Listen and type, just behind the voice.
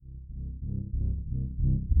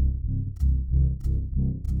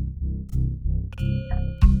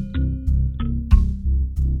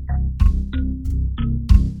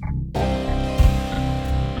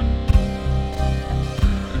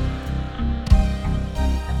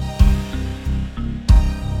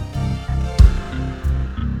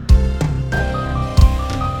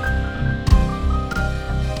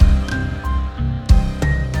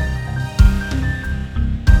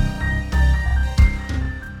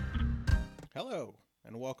Hello,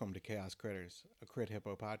 and welcome to Chaos Critters, a Crit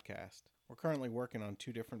Hippo podcast. We're currently working on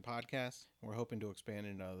 2 different podcasts, and we're hoping to expand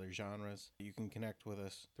into other genres. You can connect with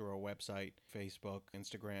us through our website, Facebook,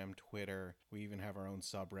 Instagram, Twitter. We even have our own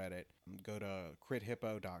subreddit. Go to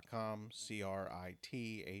crithippo.com,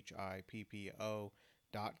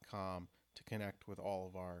 CRITHIPPO.com, to connect with all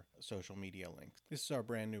of our social media links. This is our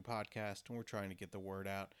brand new podcast, and we're trying to get the word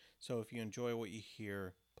out. So if you enjoy what you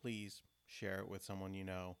hear, please share it with someone you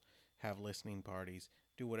know. Have listening parties,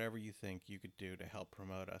 do whatever you think you could do to help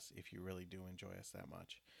promote us if you really do enjoy us that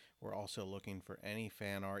much. We're also looking for any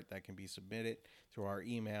fan art that can be submitted through our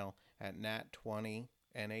email at nat20,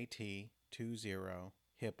 nat20,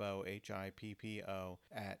 hippo, hippo,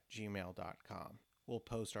 @gmail.com. We'll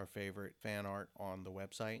post our favorite fan art on the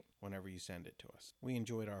website whenever you send it to us. We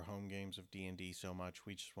enjoyed our home games of D&D so much,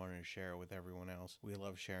 we just wanted to share it with everyone else. We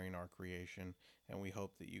love sharing our creation, and we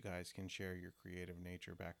hope that you guys can share your creative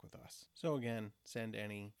nature back with us. So again, send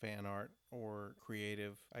any fan art or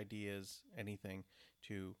creative ideas, anything,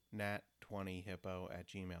 to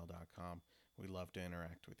nat20hippo@gmail.com. We love to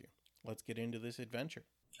interact with you. Let's get into this adventure.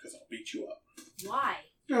 Because I'll beat you up.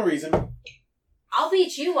 Why? No reason. I'll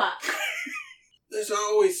beat you up. There's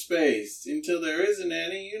always space. Until there isn't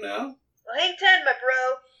any, you know. Well, hang 10, my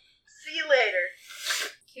bro. See you later.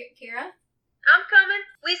 Kira? I'm coming.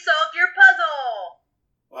 We solved your puzzle.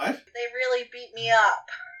 What? They really beat me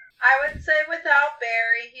up. I would say without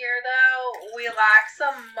Barry here, though, we lack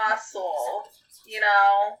some muscle. You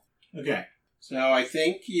know? Okay. So I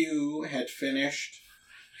think you had finished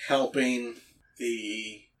helping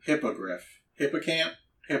the hippogriff. Hippocamp?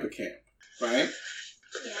 Hippocamp. Right?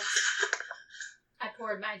 Yes. I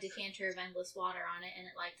poured my decanter of endless water on it, and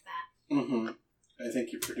it liked that. Mm-hmm. I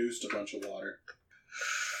think you produced a bunch of water.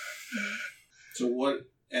 Mm-hmm. So what...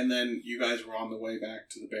 And then you guys were on the way back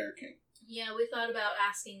to the Bear King. Yeah, we thought about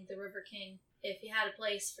asking the River King if he had a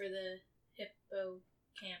place for the hippo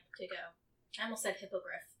camp to go. I almost said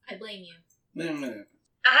hippogriff. I blame you. No.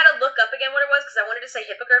 I had to look up again what it was, because I wanted to say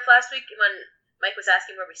hippogriff last week when Mike was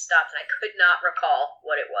asking where we stopped, and I could not recall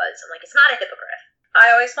what it was. I'm like, it's not a hippogriff.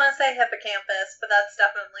 I always want to say hippocampus, but that's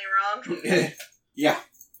definitely wrong. Yeah.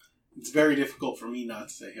 It's very difficult for me not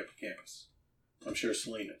to say hippocampus. I'm sure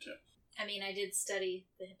Selena, too. I mean, I did study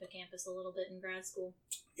the hippocampus a little bit in grad school.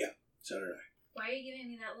 Yeah, so did I. Why are you giving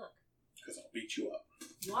me that look? Because I'll beat you up.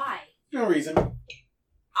 Why? No reason.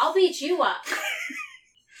 I'll beat you up.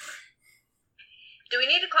 Do we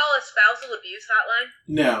need to call a spousal abuse hotline?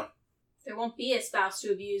 No. There won't be a spouse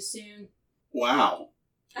to abuse soon. Wow.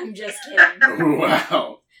 I'm just kidding.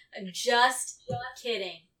 Wow. I'm just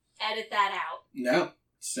kidding. Edit that out. No.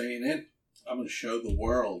 Staying in. I'm going to show the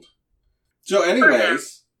world. So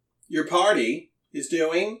anyways, your party is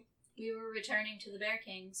doing... We were returning to the Bear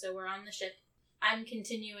King, so we're on the ship. I'm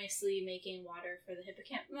continuously making water for the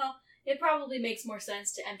hippocamp. Well, it probably makes more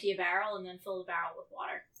sense to empty a barrel and then fill the barrel with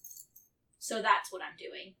water. So that's what I'm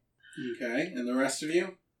doing. Okay, and the rest of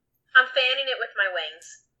you? I'm fanning it with my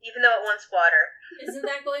wings, even though it wants water. Isn't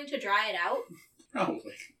that going to dry it out?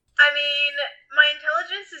 Probably. I mean, my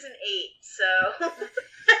intelligence is an 8, so...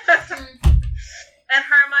 And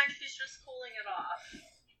her mind, she's just cooling it off.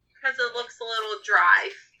 Because it looks a little dry.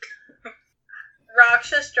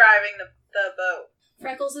 Raksha's driving the boat.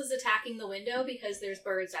 Freckles is attacking the window because there's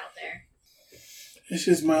birds out there. This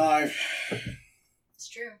is my life. It's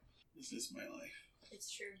true. This is my life. It's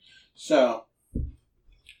true. So,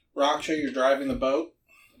 Raksha, you're driving the boat?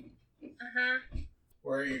 Mm-hmm.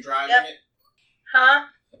 Where are you driving it? Huh?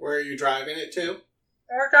 Where are you driving it to?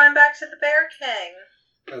 We're going back to the Bear King.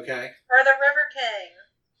 Okay. Or the River King.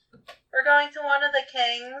 We're going to one of the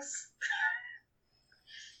kings.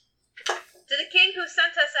 To the king who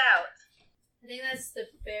sent us out. I think that's the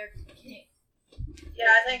Bear King.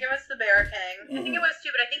 Yeah, I think it was the Bear King. Mm-hmm. I think it was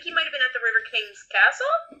too, but I think he might have been at the River King's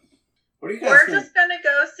castle. What do you guys We're think? just gonna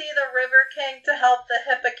go see the River King to help the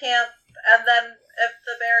hippocamp, and then if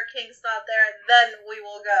the Bear King's not there, then we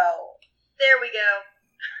will go. There we go.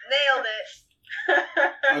 Nailed it.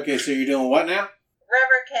 Okay, so you're doing what now?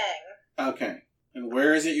 River King. Okay. And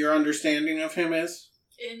where is it your understanding of him is?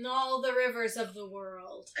 In all the rivers of the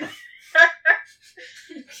world. Pulling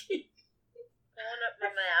up my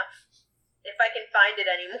map. If I can find it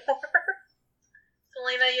anymore.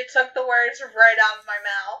 Selena, you took the words right out of my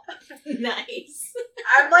mouth. Nice.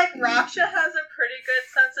 I'm like, Raksha has a pretty good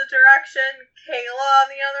sense of direction. Kayla, on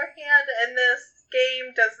the other hand, in this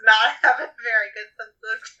game does not have a very good sense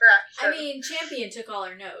of direction. I mean, Champion took all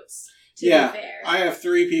our notes, to Yeah, be fair. I have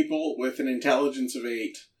 3 people with an intelligence of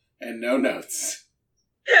 8 and no notes.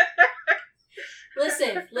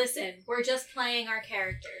 Listen, we're just playing our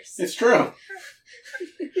characters. It's true.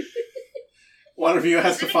 One of you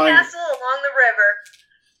has to City find... castle along the river.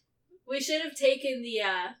 We should have taken the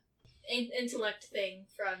intellect thing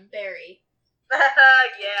from Barry.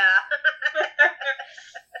 Yeah.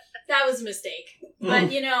 That was a mistake. But,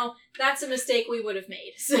 that's a mistake we would have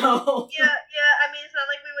made, so... Yeah, I mean, it's not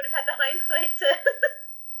like we would have had the hindsight to...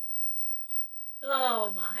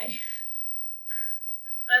 Oh, my.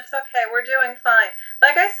 It's okay, we're doing fine.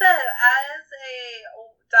 Like I said, as a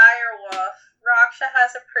dire wolf, Raksha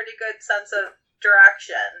has a pretty good sense of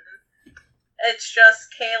direction. It's just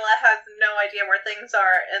Kayla has no idea where things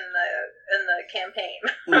are in the campaign.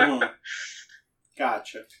 Mhm.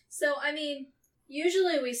 Gotcha. So, I mean,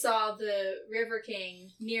 usually we saw the River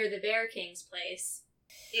King near the Bear King's place.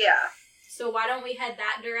 Yeah. So why don't we head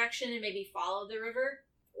that direction and maybe follow the river?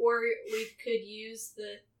 Or we could use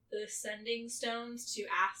the sending stones to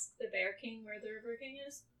ask the Bear King where the River King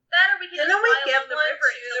is? That or we can Didn't just we fly give along the one river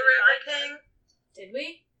to until the we River find King? him. Did we?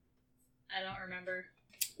 I don't remember.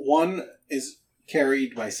 One is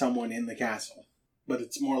carried by someone in the castle, but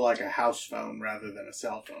it's more like a house phone rather than a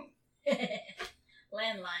cell phone.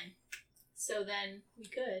 Landline. So then we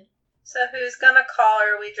could. So who's gonna call,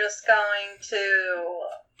 or are we just going to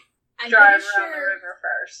I'm drive pretty around the sure. river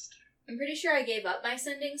first? I'm pretty sure I gave up my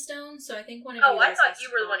sending stone, so I think one of Oh, you I guys thought has you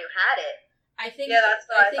to were the call. one who had it. I think. Yeah, that's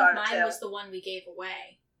what I think thought, mine too. was the one we gave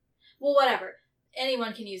away. Well, whatever.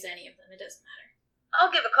 Anyone can use any of them. It doesn't matter.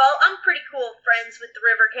 I'll give a call. I'm pretty cool friends with the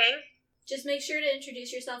River King. Just make sure to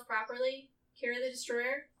introduce yourself properly, Kira the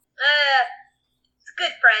Destroyer. It's a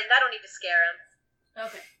good friend. I don't need to scare him.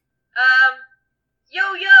 Okay. Yo,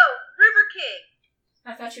 River King.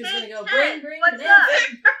 I thought she was Hey, gonna go Ted, bring what's banana.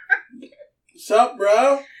 up? Sup,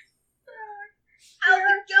 bro? How's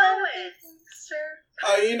it going?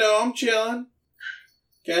 I'm chilling.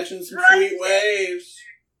 Catching some Right. sweet waves.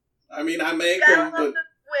 I mean, I make Gotta them, love but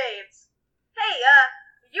the waves. Hey,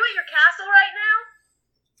 you at your castle right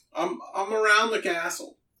now? I'm around the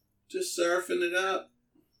castle. Just surfing it up.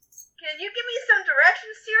 Can you give me some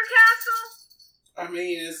directions to your castle? I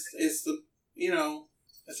mean,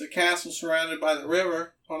 it's a castle surrounded by the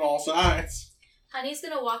river on all sides. Honey's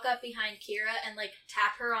gonna walk up behind Kira and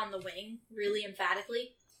tap her on the wing really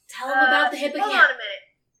emphatically. Tell him about the Hold hippocamp. on a minute.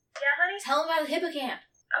 Yeah, honey? Tell him about the hippocamp.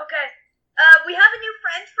 Okay. We have a new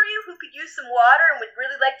friend for you who could use some water and would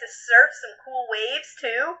really like to surf some cool waves,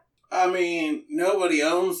 too. I mean, nobody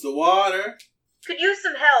owns the water. Could use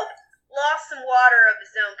some help. Lost some water of his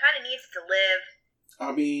own. Kind of needs to live.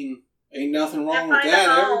 I mean, ain't nothing wrong Yeah, with find a that.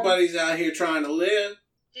 home. Everybody's out here trying to live.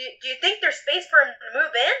 Do you think there's space for him to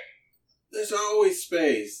move in? There's always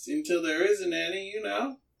space until there isn't any, All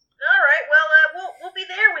right. Well, we'll be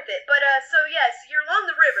there with it. But so you're along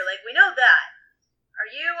the river. We know that. Are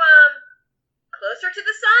you closer to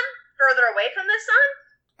the sun? Further away from the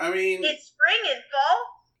sun? I mean, It's spring and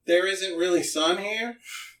fall. there isn't really sun here.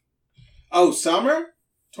 Oh, summer?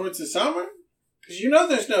 Towards the summer? Because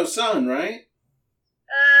there's no sun, right?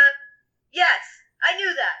 Yes, I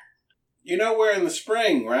knew that. We're in the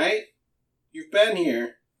spring, right? You've been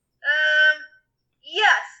here.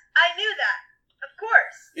 Yes, I knew that. Of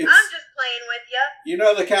course. It's- I'm just playing with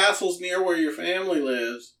you. The castle's near where your family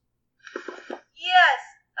lives. Yes,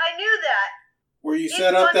 I knew that. Where you It's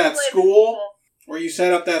set up fun to that live in school? Where you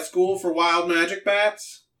set up that school for wild magic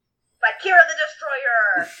bats? By Kira the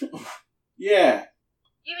Destroyer. Yeah.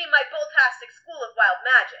 You mean my Boltastic School of Wild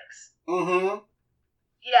Magics? Mm-hmm.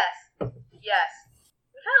 Yes.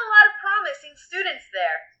 We've had a lot of promising students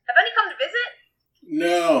there. Have any come to visit?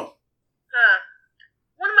 No. Huh.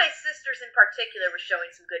 One of my sisters in particular was showing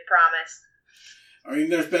some good promise. I mean,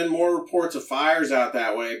 there's been more reports of fires out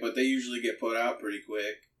that way, but they usually get put out pretty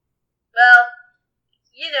quick. Well,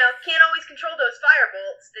 can't always control those fire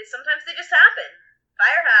bolts. Sometimes they just happen.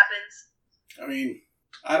 Fire happens. I mean,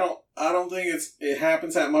 I don't think it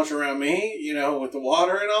happens that much around me, with the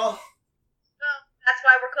water and all. Well, that's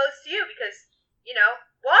why we're close to you, because,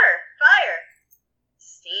 water, fire,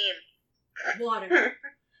 steam. Water,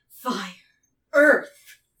 fire, earth,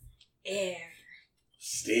 air.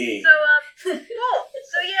 Steve. So, cool.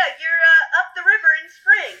 So, you're up the river in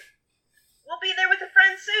spring. We'll be there with a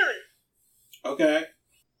friend soon. Okay.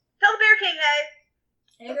 Tell the Bear King,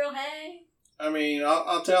 hey. Hey, girl, hey. I mean,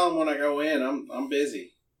 I'll tell him when I go in. I'm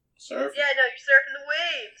busy. Surf. Yeah, no, you're surfing the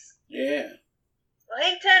waves. Yeah. Well,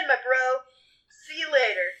 hang 10, my bro. See you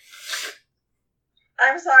later.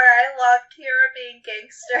 I'm sorry, I love Kira being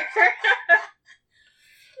gangster.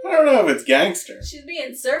 I don't know if it's gangster. She's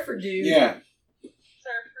being surfer dude. Yeah.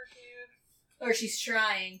 Surfer dude. Or she's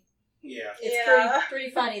trying. Yeah. It's Yeah.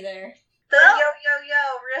 pretty funny there. The yo.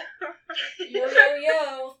 Yo, yo,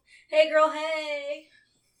 yo. Hey, girl, hey.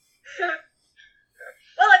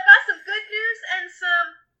 Well, I've got some good news and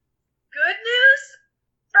some good news.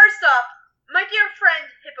 First off, my dear friend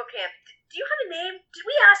Hippocamp, do you have a name? Did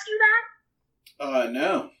we ask you that?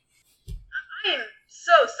 No. I am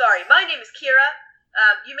so sorry. My name is Kira.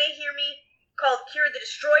 You may hear me called Kira the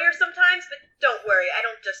Destroyer sometimes, but don't worry, I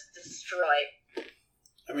don't just destroy.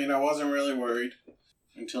 I mean, I wasn't really worried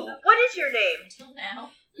until What is your name? Until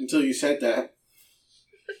now. you said that.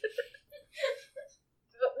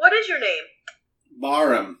 What is your name?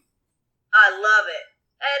 Barum. I love it.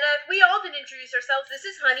 And if we all didn't introduce ourselves, this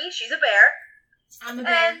is Honey. She's a bear. I'm a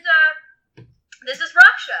bear. And this is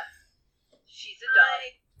Raksha. She's a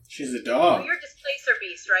dog. She's a Oh, dog. you're Displacer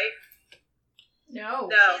Beast, right? No.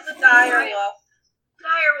 No. She's a dire wolf.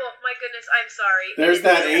 Dire Wolf, my goodness, I'm sorry. There's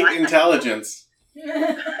that 8 intelligence. They all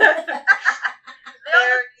look the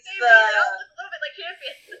same. They all look a little bit like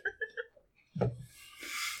champions.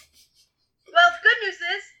 Well, the good news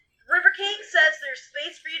is, River King says there's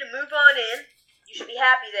space for you to move on in. You should be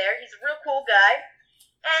happy there. He's a real cool guy.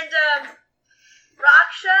 And,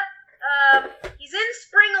 Raksha, he's in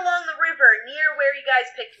Spring along the river near where you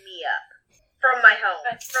guys picked me up. From my home.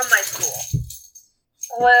 From my school.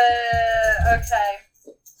 Okay.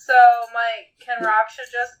 So, Mike, can Raksha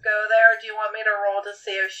just go there, or do you want me to roll to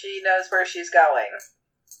see if she knows where she's going?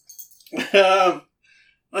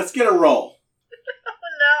 Let's get a roll. Oh,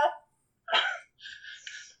 no.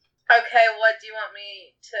 Okay, what do you want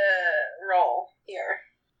me to roll here?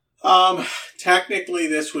 Technically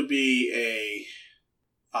this would be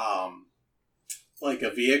like a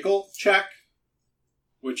vehicle check,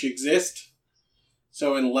 which exists.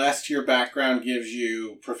 So unless your background gives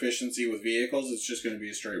you proficiency with vehicles, it's just going to be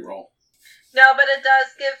a straight roll. No, but it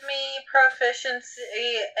does give me proficiency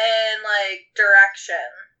in, direction.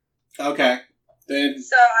 Okay. Then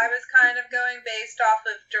So I was kind of going based off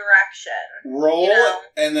of direction. roll You know.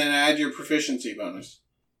 and then add your proficiency bonus.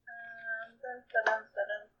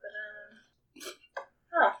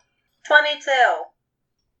 Oh, 22.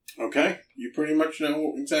 Okay. You pretty much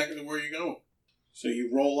know exactly where you're going. So you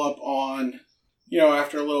roll up on,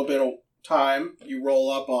 after a little bit of time, you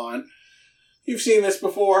roll up on, you've seen this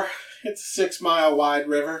before, it's a 6 mile wide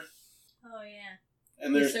river. Oh, yeah.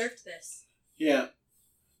 And We there's, surfed this. yeah,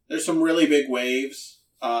 there's some really big waves,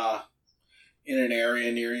 in an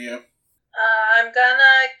area near you. I'm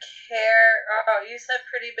gonna care. Oh, you said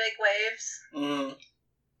pretty big waves.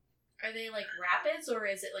 Are they like rapids or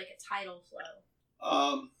is it like a tidal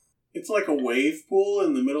flow? It's like a wave pool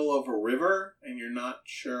in the middle of a river, and you're not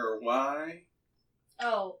sure why.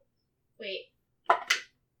 Oh, wait.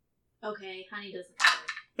 Okay, Honey doesn't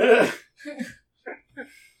know.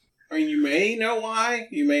 I mean, you may know why.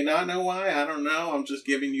 You may not know why. I don't know. I'm just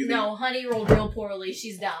giving you the... No, Honey rolled real poorly.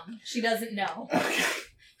 She's dumb. She doesn't know. Okay.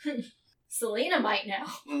 Selena might know.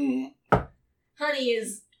 Mm. Honey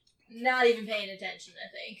is not even paying attention, I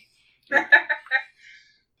think.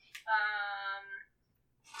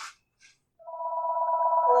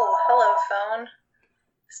 Oh, hello, phone.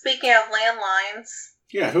 Speaking of landlines.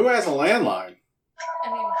 Yeah, who has a landline?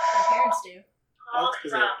 I mean, my parents do. That's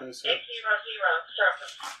 'cause I- Surface.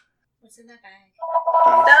 What's in that bag?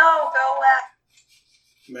 No, go back.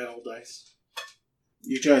 Metal dice.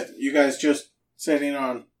 You guys just sitting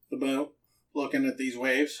on the boat, looking at these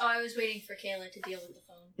waves? Oh, I was waiting for Kayla to deal with the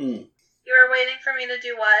phone. You were waiting for me to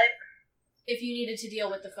do what? If you needed to deal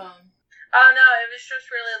with the phone. Oh, no, it was just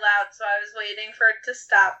really loud, so I was waiting for it to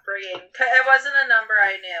stop ringing. It wasn't a number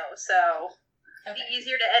I knew, so... It'd Okay. be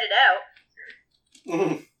easier to edit out.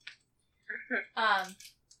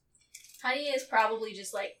 Honey is probably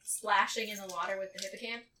just like splashing in the water with the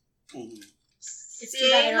hippocamp. It's too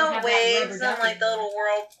bad I Seeing don't the have that rubber waves duck and, the anymore. little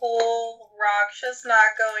whirlpool, Raksha's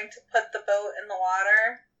not going to put the boat in the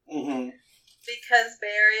water because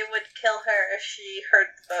Barry would kill her if she hurt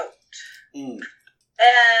the boat.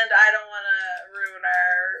 And I don't want to ruin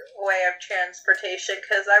our way of transportation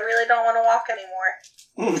because I really don't want to walk anymore.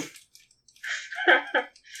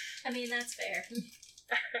 I mean, that's fair.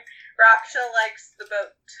 Raksha likes the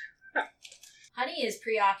boat. Honey is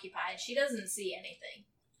preoccupied. She doesn't see anything.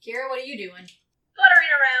 Kira, what are you doing? Fluttering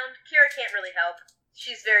around. Kira can't really help.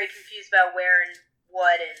 She's very confused about where and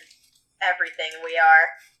what and everything we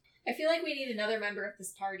are. I feel like we need another member of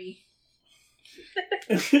this party.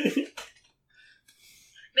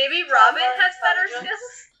 Maybe Robin has better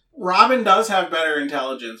skills? Robin does have better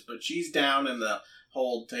intelligence, but she's down in the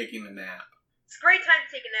hold taking a nap. It's a great time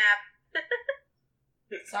to take a nap.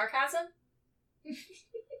 Sarcasm?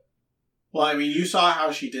 Well, I mean, you saw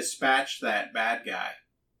how she dispatched that bad guy.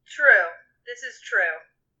 True. This is true.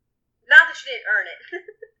 Not that she didn't earn it.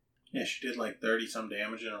 Yeah, she did like 30-some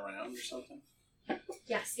damage in a round or something.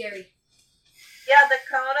 Yeah, scary. Yeah, the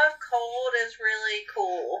cone of cold is really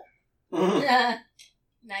cool.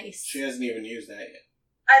 Nice. She hasn't even used that yet.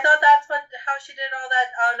 I thought that's how she did all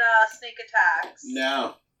that on sneak attacks.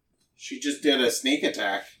 No. She just did a sneak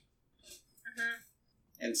attack. Mm-hmm.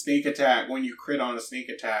 And sneak attack, when you crit on a sneak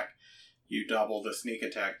attack, you double the sneak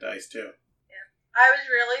attack dice too. I was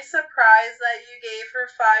really surprised that you gave her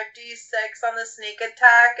 5d6 on the sneak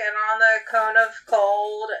attack, and on the cone of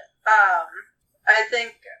cold, I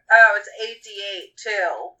think, it's 8d8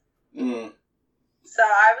 too. Mm. So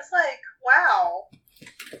I was like, wow.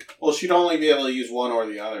 Well, she'd only be able to use one or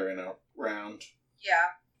the other in a round.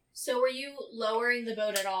 Yeah. So were you lowering the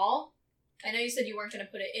boat at all? I know you said you weren't going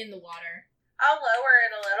to put it in the water. I'll lower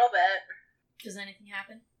it a little bit. Does anything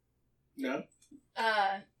happen? No?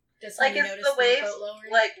 Does Like, somebody is notice the waves, boat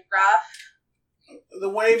lowering? like, rough? The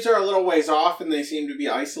waves are a little ways off, and they seem to be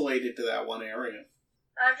isolated to that one area.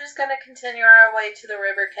 I'm just gonna continue our way to the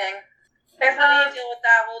River King. If we need to deal with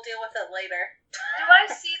that, we'll deal with it later. Do I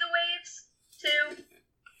see the waves, too?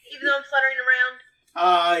 Even though I'm fluttering around?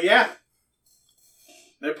 Yeah.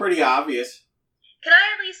 They're pretty obvious. Can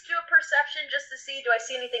I at least do a perception just to see, do I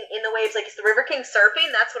see anything in the waves? Like, is the River King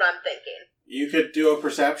surfing? That's what I'm thinking. You could do a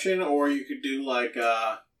perception, or you could do like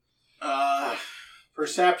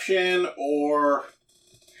perception, or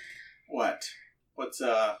what? What's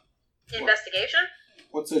Investigation?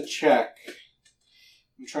 What's a check?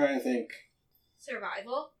 I'm trying to think.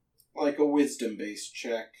 Survival? Like a wisdom-based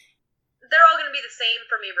check. They're all going to be the same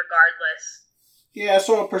for me regardless. Yeah,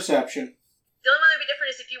 so a perception. The only one that would be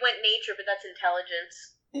different is if you went nature, but that's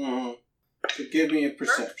intelligence. Mm-hmm. So give me a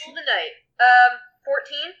Merciful perception. the night.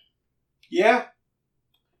 14? Yeah.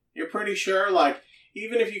 You're pretty sure, like,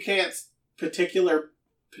 even if you can't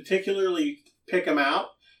particularly pick him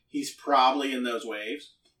out, he's probably in those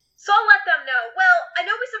waves. So I'll let them know. Well, I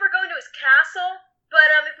know we said we're going to his castle, but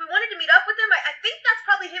if we wanted to meet up with him, I think that's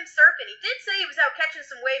probably him surfing. He did say he was out catching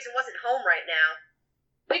some waves and wasn't home right now.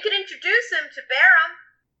 We could introduce him to Barham.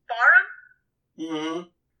 Barham? Mm-hmm.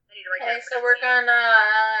 I need to write Okay, that so we're gonna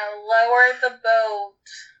lower the boat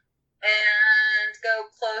and go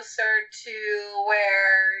closer to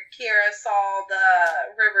where Kira saw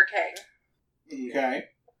the River King. Okay.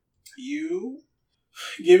 You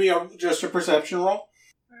give me just a perception roll.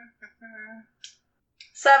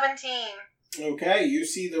 17. Okay, you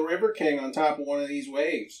see the River King on top of one of these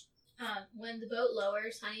waves. When the boat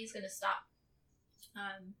lowers, Honey's going to stop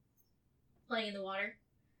playing in the water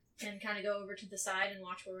and kind of go over to the side and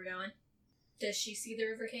watch where we're going. Does she see the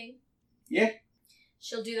River King? Yeah.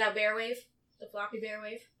 She'll do that bear wave, the floppy bear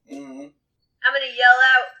wave. Mm-hmm. I'm gonna yell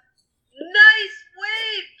out, "Nice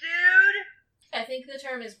wave, dude!" I think the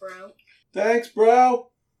term is bro. Thanks,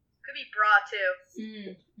 bro. Could be bra, too.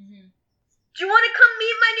 Mm-hmm. Do you want to come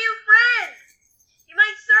meet my new friend? He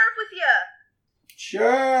might surf with you.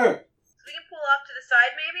 Sure. So we can pull off to the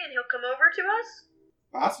side, maybe, and he'll come over to us?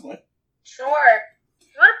 Possibly. Sure.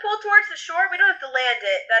 You want to pull towards the shore? We don't have to land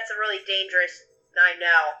it. That's a really dangerous, I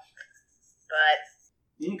know. But...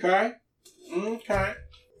 Okay. Okay.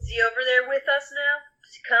 Is he over there with us now?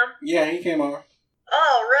 Does he come? Yeah, he came over.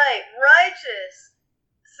 All right, righteous.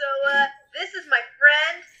 So, this is my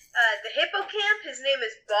friend, the hippocamp. His name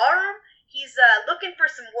is Barham. He's looking for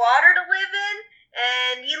some water to live in,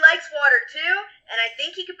 and he likes water too. And I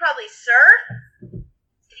think he could probably surf. I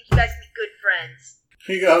think you guys can be good friends.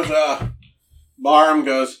 He goes, Barham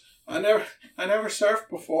goes, I never surfed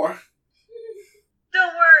before.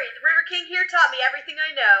 Don't worry, the River King here taught me everything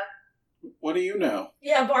I know. What do you know?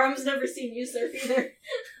 Yeah, Barham's never seen you surf either.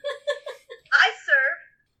 I surf.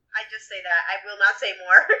 I just say that. I will not say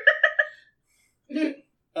more.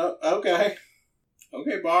 Okay.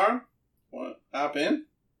 Okay, Barham. Want to hop in?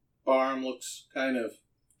 Barham looks kind of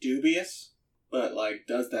dubious, but, like,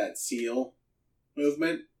 does that seal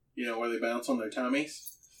movement, you know, where they bounce on their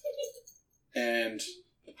tummies, and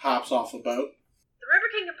hops off the boat. The River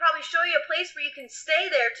King can probably show you a place where you can stay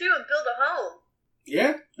there, too, and build a home.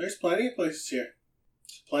 Yeah, there's plenty of places here.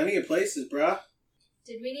 Plenty of places, bruh.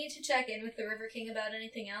 Did we need to check in with the River King about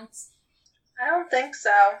anything else? I don't think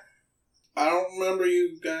so. I don't remember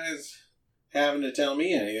you guys having to tell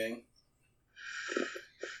me anything.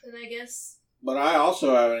 Then I guess... But I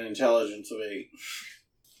also have an intelligence of 8.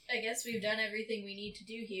 I guess we've done everything we need to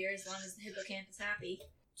do here as long as the hippocampus is happy.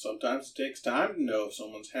 Sometimes it takes time to know if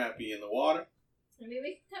someone's happy in the water. I mean,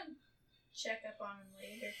 we can come check up on him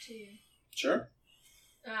later, too. Sure.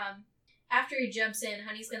 After he jumps in,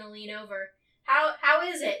 Honey's gonna lean over. How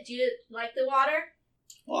is it? Do you like the water?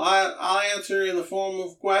 Well, I'll answer in the form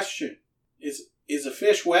of a question. Is a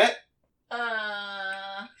fish wet?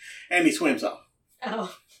 And he swims off.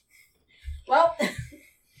 Oh. Well,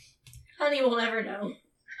 Honey will never know.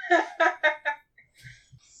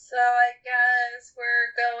 So I guess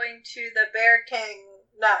we're going to the Bear King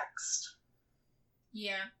next.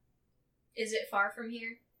 Yeah. Is it far from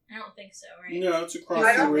here? I don't think so, right? No, it's across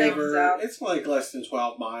I the don't think river. so. It's like less than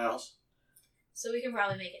 12 miles. So we can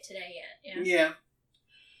probably make it today yet, yeah? Yeah.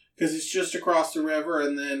 Because it's just across the river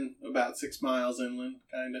and then about 6 miles inland,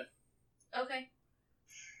 kind of. Okay.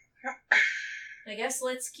 I guess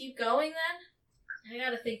let's keep going then? I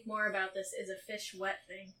gotta think more about this is a fish wet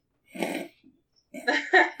thing. Okay.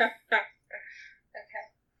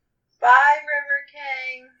 Bye, River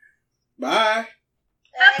King. Bye.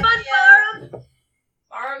 Have Thank fun, you. Barham!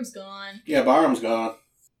 Barham's gone. Yeah, Barham's gone.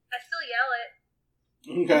 I still yell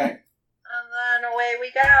it. Okay. And then away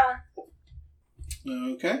we go.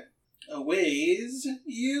 Okay. A ways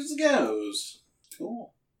yous goes.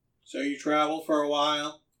 Cool. So you travel for a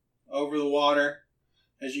while over the water.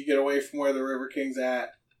 As you get away from where the River King's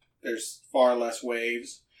at, there's far less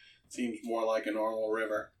waves. It seems more like a normal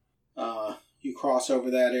river. You cross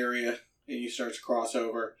over that area, and you start to cross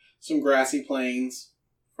over some grassy plains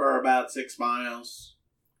for about 6 miles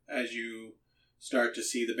as you start to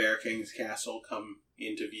see the Bear King's castle come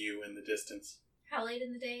into view in the distance. How late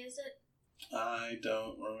in the day is it? I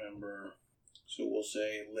don't remember. So we'll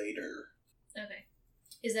say later. Okay.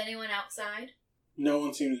 Is anyone outside? No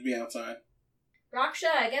one seems to be outside.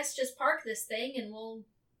 Raksha, I guess just park this thing and we'll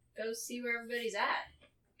go see where everybody's at.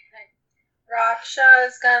 Raksha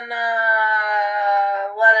is gonna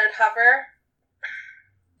let it hover.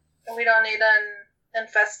 We don't need an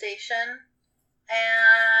infestation.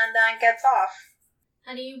 And then gets off.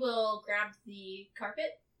 Honey will grab the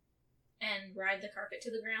carpet and ride the carpet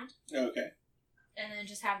to the ground. Okay. And then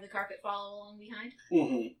just have the carpet follow along behind.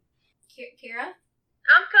 Mm-hmm. Kira,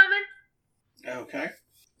 I'm coming. Okay.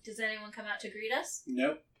 does anyone come out to greet us?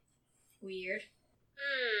 Nope. Weird.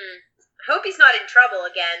 I hope he's not in trouble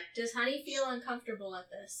again. Does Honey feel uncomfortable at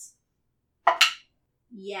this?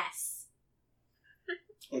 Yes.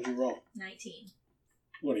 What'd you roll? 19.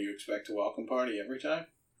 What, do you expect a welcome party every time?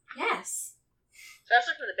 Yes.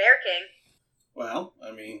 Especially from the Bear King. Well,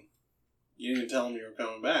 I mean, you didn't tell him you were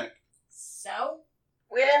coming back. So?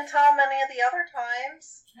 We didn't tell him any of the other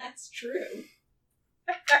times. That's true.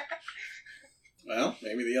 Well,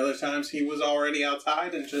 maybe the other times he was already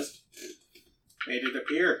outside and just made it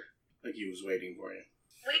appear like he was waiting for you.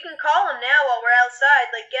 We can call him now while we're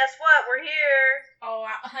outside. Like, guess what? We're here. Oh,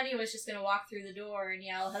 Honey was just going to walk through the door and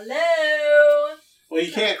yell, hello! Well,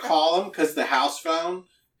 you can't call him because the house phone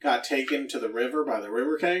got taken to the river by the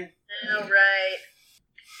River King. All right.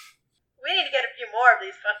 We need to get a few more of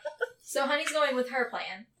these phones. So Honey's going with her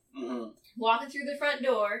plan. Mm-hmm. Walking through the front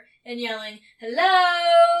door and yelling,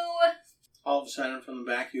 hello! All of a sudden, from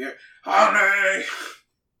the back, you hear, Honey!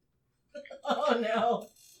 Oh no.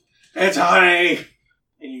 It's Honey!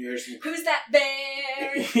 And you hear some... Who's that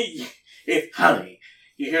bear? It's Honey.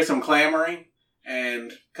 You hear some clamoring,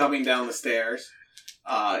 and coming down the stairs,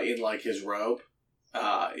 in like his robe,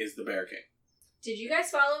 is the Bear King. Did you guys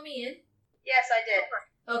follow me in? Yes, I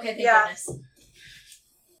did. Okay, thank Yeah. goodness.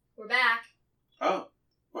 We're back. Oh,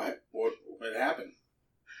 what happened?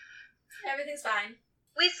 Everything's fine.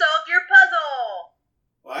 We solved your puzzle.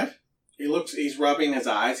 What? He's rubbing his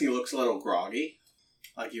eyes. He looks a little groggy,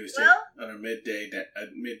 like he was Well- taking a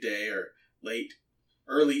midday or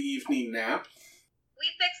early evening nap. We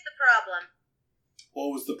fixed the problem. What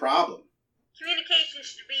was the problem? Communication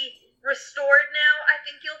should be restored now, I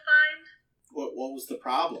think you'll find. What was the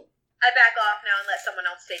problem? I back off now and let someone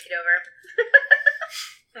else take it over.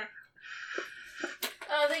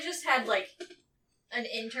 They just had, like, an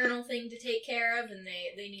internal thing to take care of, and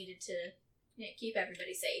they needed to keep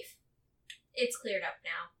everybody safe. It's cleared up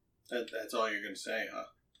now. That's all you're going to say, huh?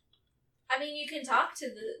 I mean, you can talk to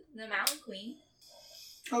the Mountain Queen.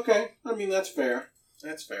 Okay. I mean, that's fair.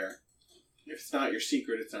 That's fair. If it's not your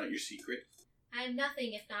secret, it's not your secret. I am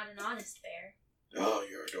nothing if not an honest bear. Oh,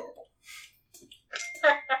 you're adorable.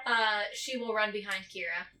 She will run behind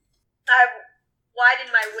Kira. I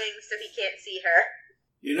widen my wings so he can't see her.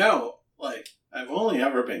 You know, like, I've only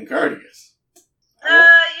ever been courteous. You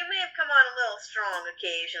may have come on a little strong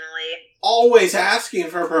occasionally. Always asking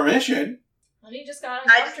for permission. Honey just got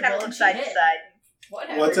I just uncomfortable got and she side to hid. side.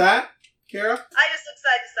 Whatever. What's that, Kara? I just look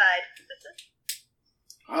side to side.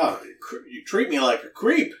 Oh, you treat me like a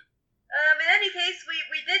creep. In any case,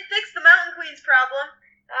 we did fix the Mountain Queen's problem.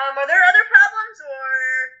 Are there other problems, or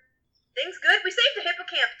things good? We saved the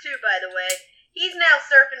hippocamp too, by the way. He's now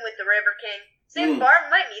surfing with the River King. Same farm,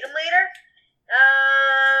 might meet him later.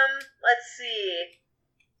 Let's see.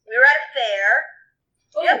 We were at a fair.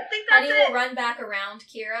 Oh, Yep, think that's Honey it. will run back around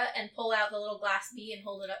Kira and pull out the little glass bee and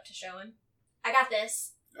hold it up to show him. I got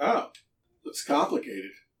this. Oh, it's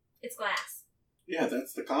complicated. It's glass. Yeah,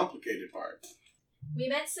 that's the complicated part. We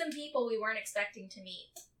met some people we weren't expecting to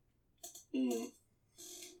meet.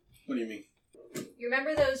 What do you mean? You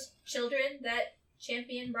remember those children that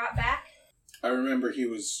Champion brought back? I remember he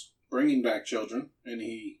was bringing back children, and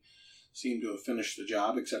he seemed to have finished the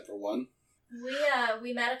job, except for one.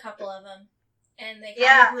 We met a couple of them, and they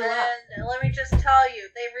Yeah, kind of grew up. and let me just tell you,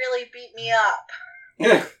 they really beat me up.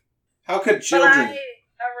 Yeah. How could But children... I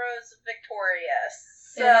arose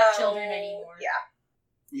victorious. They're not So, children anymore. Yeah,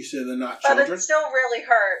 You said they're not but children? it still really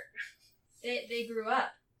hurt. They grew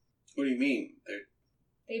up. What do you mean?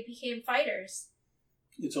 They became fighters.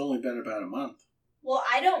 It's only been about a month. Well,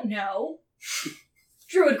 I don't know.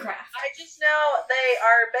 Druidcraft. I just know they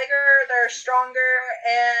are bigger, they're stronger,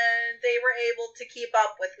 and they were able to keep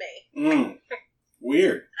up with me.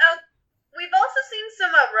 Weird. We've also seen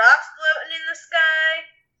some rocks floating in the sky.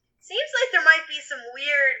 Seems like there might be some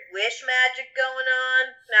weird wish magic going on.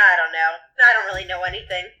 I don't know. I don't really know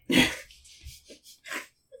anything.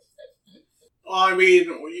 Well, I mean,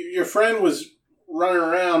 your friend was running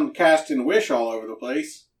around casting wish all over the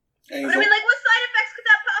place. And But I mean, like, what side effects could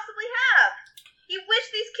that possibly have? He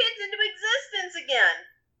wished these kids into existence again.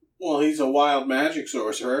 well, he's a wild magic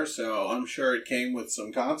sorcerer, so I'm sure it came with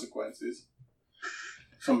some consequences.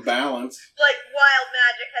 Some balance. Like, wild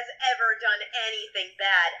magic has ever done anything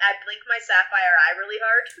bad. I blink my sapphire eye really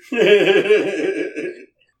hard.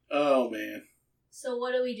 Oh, man. So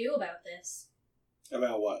what do we do about this?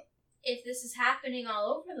 About what? If this is happening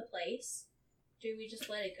all over the place, do we just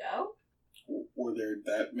let it go? Were there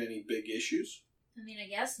that many big issues? I mean, I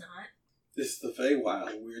guess not. This is the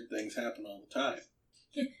Feywild. Weird things happen all the time.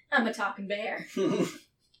 I'm a talking bear.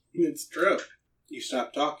 It's true. You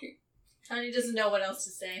stop talking. Honey doesn't know what else to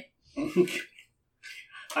say.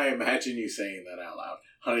 I imagine you saying that out loud.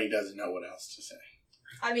 Honey doesn't know what else to say.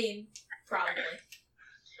 I mean, probably.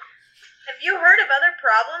 Have you heard of other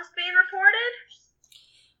problems being reported?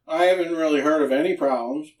 I haven't really heard of any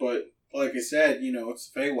problems, but like I said, it's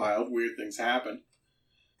the Feywild. Weird things happen.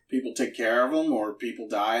 People take care of them, or people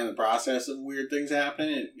die in the process of weird things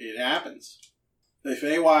happening. It happens. The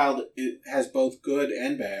Feywild, it has both good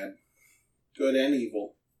and bad. Good and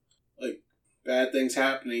evil. Like, bad things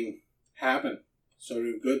happen. So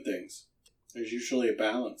do good things. There's usually a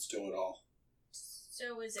balance to it all.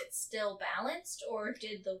 So is it still balanced, or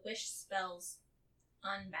did the wish spells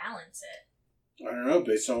unbalance it? I don't know,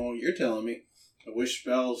 based on what you're telling me. The wish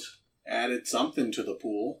spells added something to the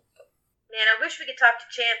pool. Man, I wish we could talk to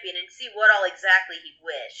Champion and see what all exactly he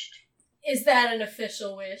wished. Is that an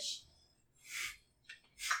official wish?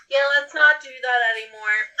 Yeah, let's not do that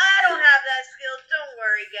anymore. I don't have that skill. Don't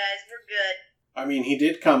worry, guys. We're good. I mean, he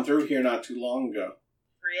did come through here not too long ago.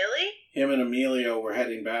 Really? Him and Emilio were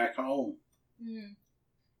heading back home.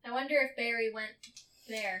 I wonder if Barry went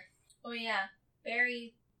there. Oh yeah,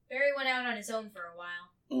 Barry went out on his own for a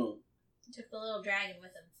while. He took the little dragon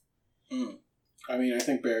with him. I mean, I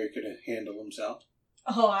think Barry could handle himself.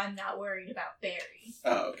 Oh, I'm not worried about Barry.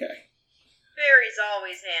 Oh, okay. Barry's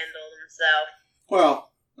always handled himself.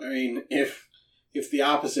 Well, I mean, if the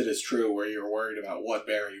opposite is true, where you're worried about what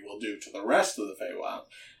Barry will do to the rest of the Feywild,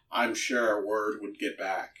 I'm sure word would get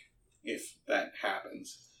back if that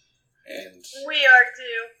happens. And We are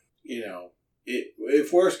too.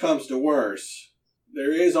 If worse comes to worse,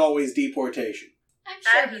 there is always deportation. I'm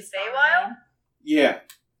sure At the he's Feywild? fine. Yeah.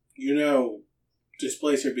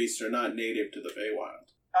 Displacer beasts are not native to the Feywild.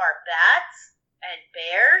 Are bats and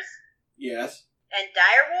bears Yes. and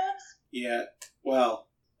direwolves? Yeah. Well,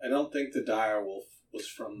 I don't think the direwolf was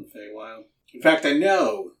from the Feywild. In fact, I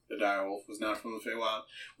know the direwolf was not from the Feywild.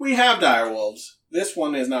 We have direwolves. This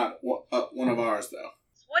one is not one of ours, though.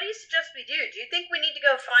 So what do you suggest we do? Do you think we need to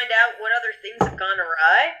go find out what other things have gone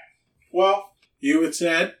awry? Well, you had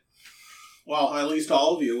said, well, at least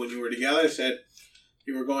all of you, when you were together, said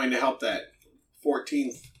you were going to help that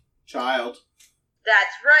 14th child.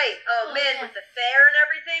 That's right. Oh, man, yeah. with the fair and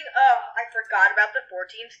everything? Oh, I forgot about the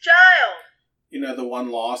 14th child. The one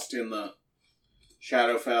lost in the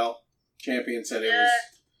Shadowfell. Champion said it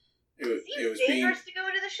was Seems dangerous to go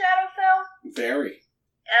into the Shadowfell. very.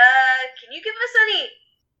 Can you give us any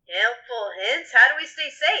Helpful hints? How do we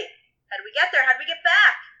stay safe? How do we get there? How do we get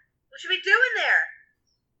back? What should we do in there?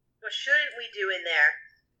 What shouldn't we do in there?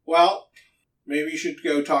 Well, maybe you should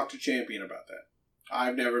go talk to Champion about that.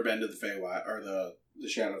 I've never been to the Feywild or the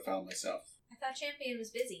Shadowfell myself. I thought Champion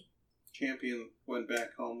was busy. Champion went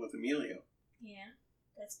back home with Emilio. Yeah,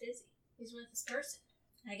 that's busy. He's with this person.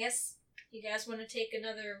 I guess you guys want to take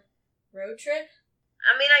another road trip?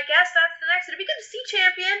 I mean, I guess that's the next. It'd be good to see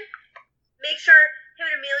Champion. Make sure him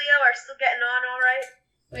and Emilio are still getting on all right.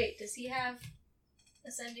 Wait, does he have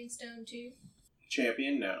Ascending Stone too?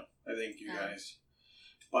 Champion? No. I think you guys.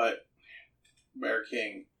 But Bear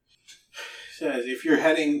King says if you're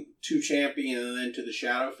heading to Champion and then to the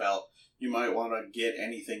Shadowfell, you might want to get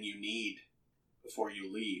anything you need before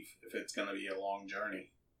you leave, if it's going to be a long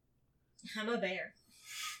journey. I'm a bear.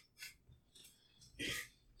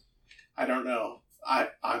 I don't know.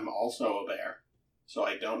 I'm also a bear, so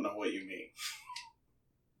I don't know what you mean.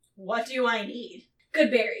 What do I need?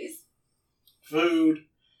 Good berries. Food,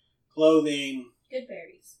 clothing, Good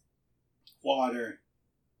berries. water.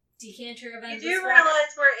 Decanter of You endless do water.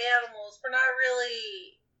 realize we're animals. We're not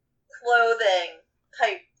really clothing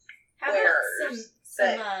type How about wearers. some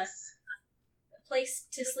things. place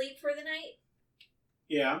to sleep for the night?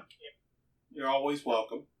 Yeah. You're always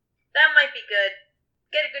welcome. That might be good.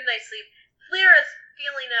 Get a good night's sleep. Fleera's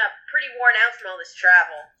feeling pretty worn out from all this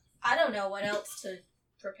travel. I don't know what else to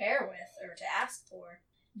prepare with or to ask for.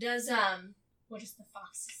 Does what is the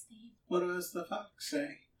fox's name? What does the fox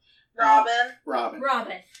say? Robin. Robin.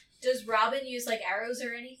 Robin. Does Robin use like arrows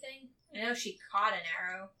or anything? I know she caught an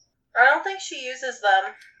arrow. I don't think she uses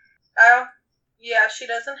them. Yeah, she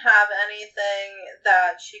doesn't have anything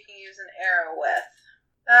that she can use an arrow with.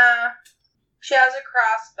 She has a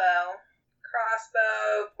crossbow.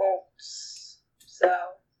 Crossbow bolts. So,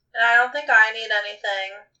 and I don't think I need anything.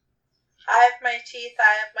 I have my teeth,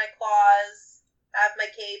 I have my claws, I have my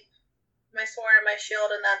cape, my sword, and my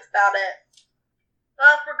shield, and that's about it.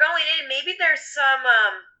 Well, if we're going in, maybe there's some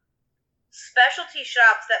specialty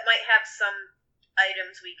shops that might have some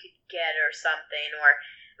items we could get or something. Or,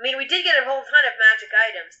 I mean, we did get a whole ton of magic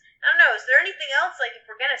items. I don't know, is there anything else, like, if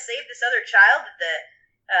we're gonna save this other child that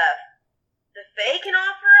the Fae can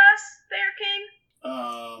offer us, Bear King?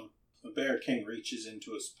 The Bear King reaches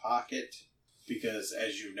into his pocket because,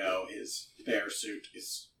 as you know, his bear suit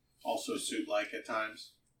is also suit-like at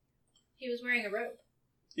times. He was wearing a robe.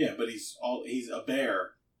 Yeah, but he's a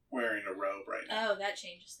bear wearing a robe right now. Oh, that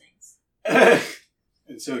changes things.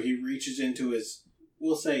 And so he reaches into his.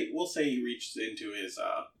 We'll say he reaches into his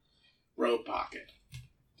robe pocket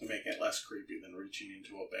to make it less creepy than reaching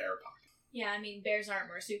into a bear pocket. Yeah, I mean bears aren't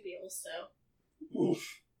marsupials, so.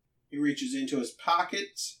 Oof. He reaches into his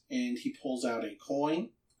pocket and he pulls out a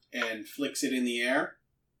coin and flicks it in the air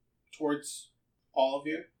towards all of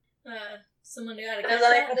you. Someone gotta catch Does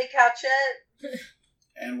that. anybody catch it?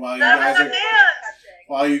 And while you That guys was a are man!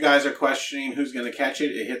 while you guys are questioning who's going to catch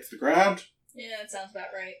it, it hits the ground. Yeah, that sounds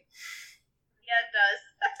about right. Yeah, it does.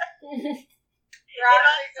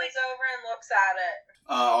 Roxy goes over and looks at it.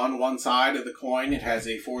 On one side of the coin, it has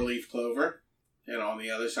a 4-leaf clover, and on the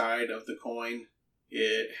other side of the coin,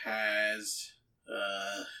 it has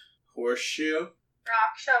a horseshoe.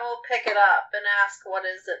 Raksha will pick it up and ask, what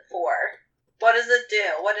is it for? What does it do?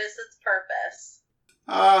 What is its purpose?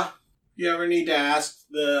 You ever need to ask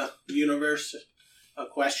the universe a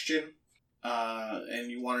question,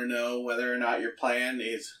 and you want to know whether or not your plan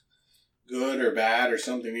is good or bad or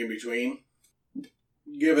something in between,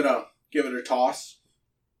 give it a toss,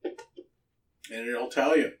 and it'll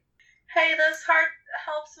tell you. Hey, this heart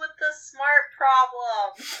helps with the smart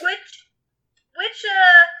problem. Which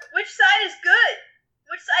side is good?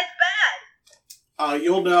 Which side's bad?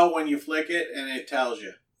 You'll know when you flick it, and it tells you.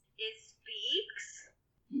 It speaks?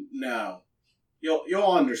 No,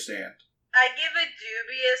 you'll understand. I give a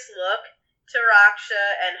dubious look to Raksha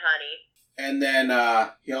and Honey. And then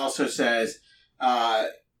he also says,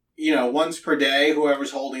 once per day,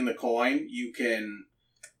 whoever's holding the coin, you can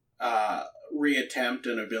reattempt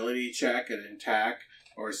an ability check, an attack,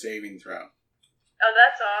 or a saving throw. Oh,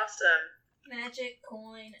 that's awesome. Magic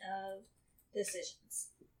coin of decisions.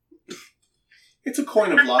 It's a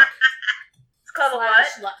coin of luck. It's called a what?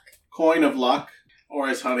 Slash luck. Coin of luck, or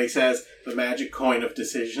as Honey says, the magic coin of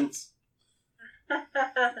decisions.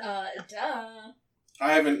 Duh.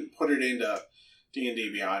 I haven't put it into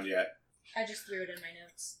D&D Beyond yet. I just threw it in my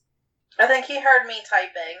notes. I think he heard me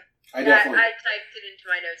typing. I Yeah, definitely, I typed it into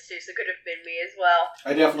my notes too, so it could have been me as well.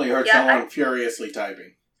 I definitely heard Yeah, someone furiously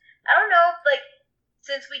typing. I don't know, like,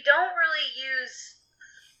 since we don't really use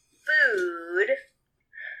food,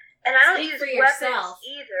 and I don't Speak use for weapons yourself.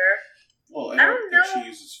 either. Well, I I don't don't think know. she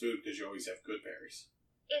uses food because you always have good berries.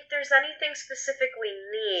 If there's anything specific we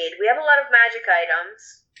need, we have a lot of magic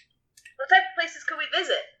items. What type of places could we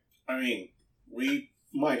visit? I mean, we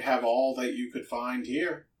might have all that you could find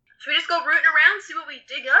here. Should we just go rooting around, see what we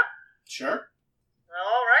dig up? Sure. Well,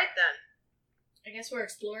 all right then. I guess we're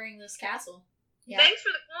exploring this castle. Yeah. Thanks for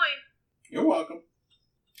the coin. You're welcome.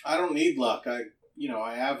 I don't need luck. I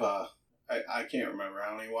have I can't remember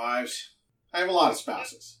how many wives. I have a lot of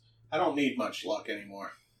spouses. I don't need much luck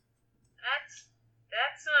anymore.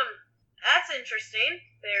 That's interesting,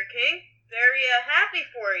 Bear King. Very happy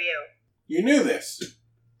for you. You knew this.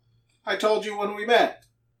 I told you when we met.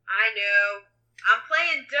 I know. I'm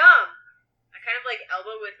playing dumb. I kind of like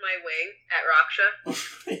elbow with my wing at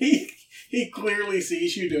Raksha. He clearly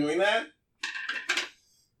sees you doing that.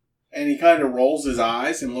 And he kind of rolls his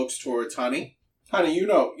eyes and looks towards Honey. Honey, you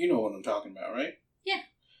know what I'm talking about, right? Yeah.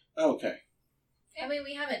 Okay. I mean,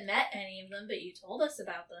 we haven't met any of them, but you told us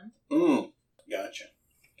about them. Gotcha.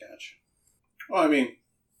 Well, I mean,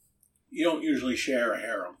 you don't usually share a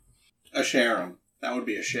harem. A Sharon. That would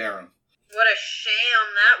be a Sharon. What a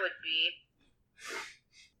sham that would be.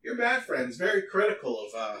 Your bad friend's very critical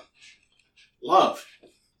of, love.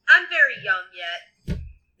 I'm very young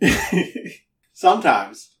yet.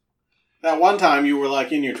 Sometimes. That one time you were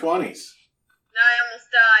like in your 20s. I almost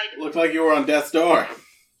died. Looked like you were on death's door.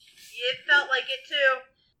 It felt like it too.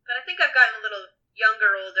 But I think I've gotten a little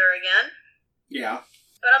younger, older again. Yeah.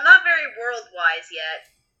 But I'm not very world-wise yet.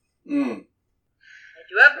 I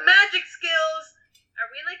do have magic skills. Are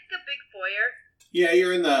we like a big foyer? Yeah,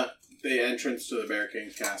 you're in the entrance to the Bear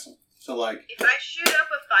King's castle. So, like... If I shoot up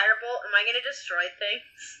a firebolt, am I going to destroy things?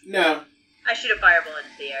 No. I shoot a fireball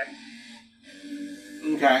into the air.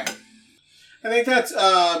 Okay. I think that's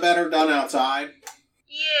better done outside.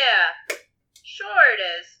 Yeah. Sure it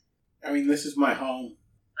is. I mean, this is my home.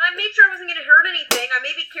 I made sure I wasn't going to hurt anything. I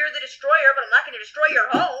maybe cure the destroyer, but I'm not going to destroy your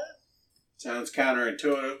home. Sounds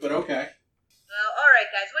counterintuitive, but okay. Well, alright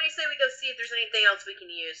guys, what do you say we go see if there's anything else we can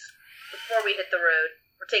use before we hit the road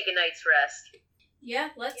or take a night's rest? Yeah,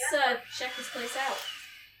 let's check this place out.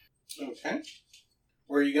 Okay.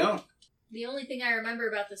 Where are you going? The only thing I remember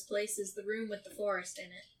about this place is the room with the forest in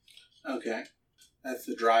it. Okay. That's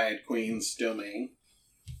the Dryad Queen's domain.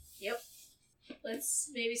 Yep. Let's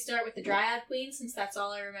maybe start with the Dryad Queen, since that's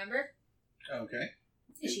all I remember. Okay.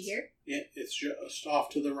 Is she here? Yeah, it's just off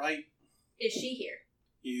to the right. Is she here?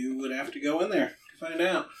 You would have to go in there to find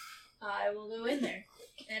out. I will go in there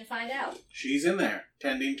and find out. She's in there,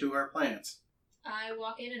 tending to her plants. I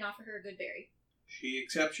walk in and offer her a good berry. She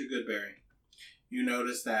accepts your good berry. You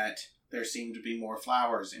notice that there seem to be more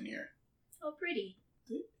flowers in here. Oh, pretty.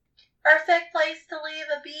 Perfect place to leave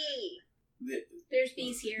a bee. There's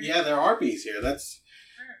bees here. Yeah, there are bees here. That's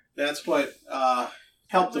what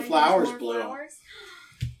helped the Why flowers there's more bloom. flowers?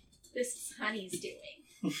 This is Honey's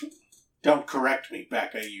doing. Don't correct me,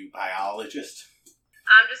 Becca, you biologist.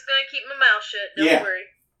 I'm just going to keep my mouth shut, don't worry.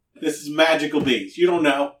 This is magical bees. You don't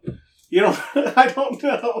know. You don't... I don't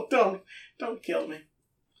know. Don't kill me.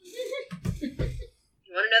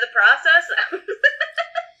 You want to know the process?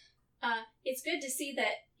 It's good to see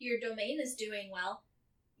that your domain is doing well.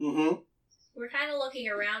 Mm-hmm. We're kind of looking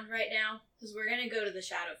around right now, because we're going to go to the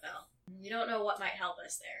Shadowfell. We don't know what might help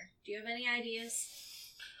us there. Do you have any ideas?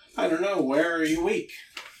 I don't know. Where are you weak?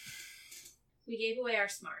 We gave away our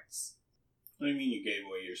smarts. What do you mean you gave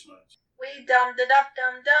away your smarts? We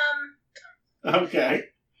dum-da-dum-dum-dum.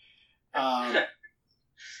 Okay.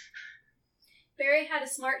 Barry had a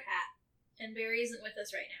smart hat, and Barry isn't with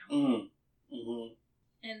us right now. Mm-hmm.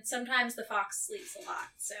 And sometimes the fox sleeps a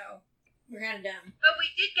lot, so we're kind of dumb. But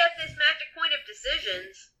we did get this magic point of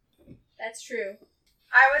decisions. That's true.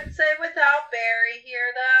 I would say without Barry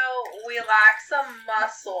here, though, we lack some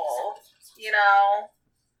muscle. You know?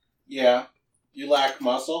 Yeah. You lack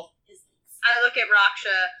muscle? I look at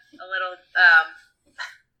Raksha a little,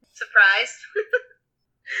 surprised.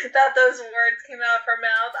 That those words came out of her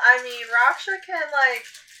mouth. I mean, Raksha can, like,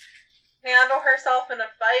 handle herself in a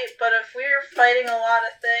fight, but if we're fighting a lot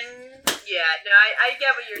of things... Yeah, no, I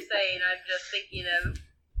get what you're saying. I'm just thinking of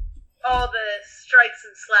all the strikes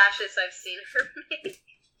and slashes I've seen her make.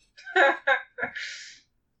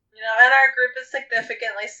 You know, and our group is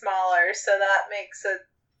significantly smaller, so that makes a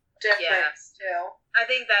difference, too. I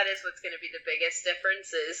think that is what's going to be the biggest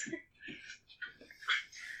difference is...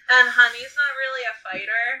 And Honey's not really a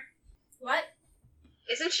fighter. What?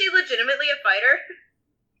 Isn't she legitimately a fighter?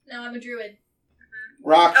 No, I'm a druid.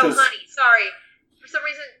 Raksha's... Oh, Honey, sorry. For some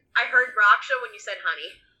reason, I heard Raksha when you said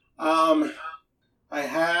Honey. I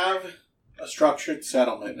have a structured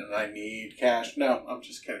settlement and I need cash. No, I'm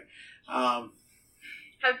just kidding.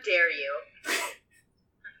 How dare you?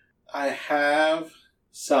 I have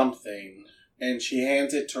something. And she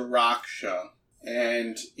hands it to Raksha.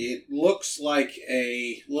 And it looks like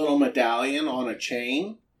a little medallion on a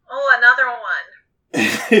chain. Oh, another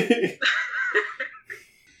one.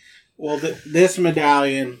 Well, this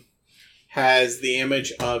medallion has the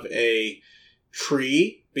image of a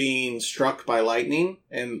tree being struck by lightning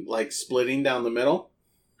and, like, splitting down the middle.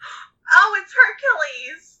 Oh, it's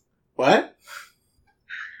Hercules. What?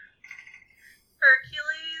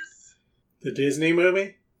 Hercules. The Disney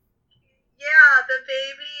movie? Yeah, the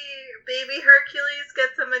baby Hercules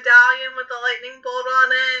gets a medallion with a lightning bolt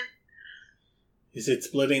on it. Is it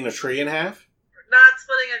splitting a tree in half? Not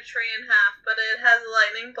splitting a tree in half, but it has a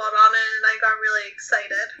lightning bolt on it, and I got really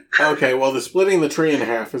excited. Okay, well, the splitting the tree in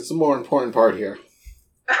half is the more important part here.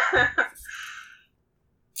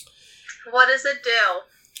 What does it do?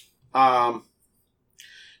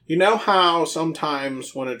 You know how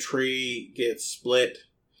sometimes when a tree gets split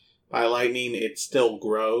by lightning, it still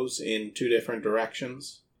grows in two different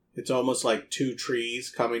directions? It's almost like two trees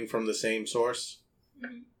coming from the same source.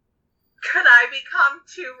 Could I become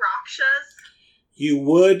two Rakshas? You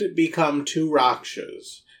would become two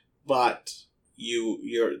Rakshas, but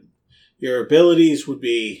your abilities would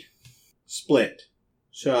be split.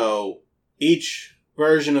 So each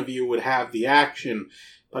version of you would have the action,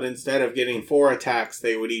 but instead of getting 4 attacks,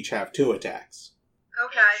 they would each have 2 attacks.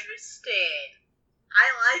 Okay. Interesting.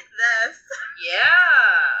 I like this.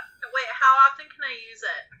 Yeah. Wait, how often can I use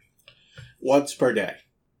it? Once per day.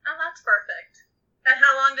 Oh, that's perfect. And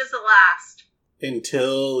how long does it last?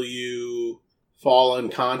 Until you fall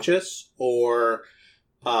unconscious or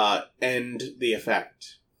end the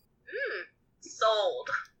effect. Sold.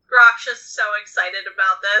 Raksha's so excited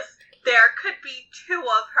about this. There could be 2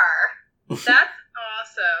 of her. That's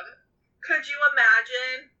awesome. Could you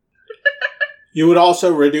imagine? You would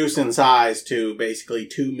also reduce in size to basically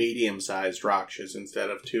 2 medium-sized Rakshas instead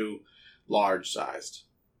of 2 large-sized.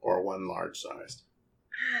 Or 1 large-sized.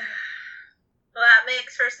 Well, that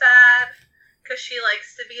makes her sad, because she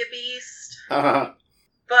likes to be a beast.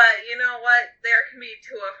 But you know what? There can be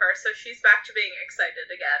 2 of her, so she's back to being excited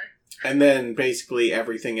again. And then basically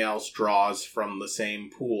everything else draws from the same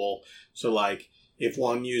pool. So, like, if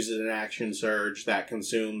one uses an action surge, that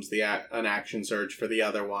consumes an action surge for the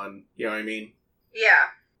other one. You know what I mean? Yeah.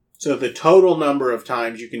 So the total number of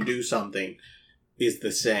times you can do something is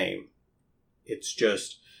the same. It's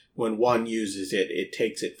just when one uses it, it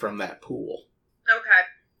takes it from that pool. Okay.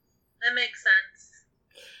 That makes sense.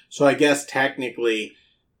 So I guess technically,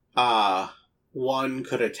 one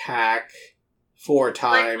could attack 4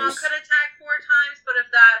 times. Like, one could attack 4 times, but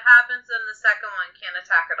if that happens, then the second one can't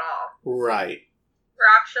attack at all. Right.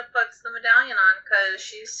 Raksha puts the medallion on because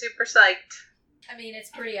she's super psyched. I mean, it's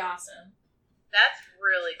pretty awesome. That's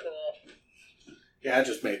really cool. Yeah, I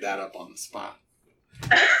just made that up on the spot.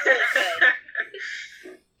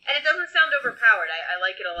 And it doesn't sound overpowered. I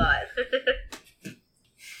like it a lot.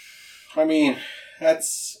 I mean,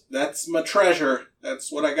 that's my treasure.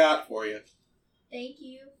 That's what I got for you. Thank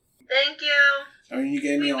you. Thank you. I mean, you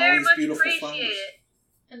gave me We all very these much beautiful appreciate flowers. it.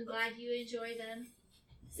 I'm glad you enjoy them.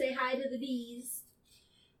 Say hi to the bees.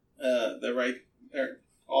 They're right. They're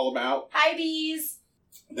all about. Hi, bees!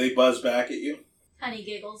 They buzz back at you. Honey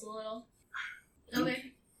giggles a little.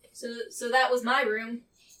 Okay. So that was my room.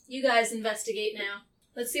 You guys investigate now.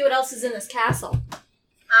 Let's see what else is in this castle.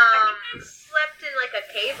 I think I slept in like a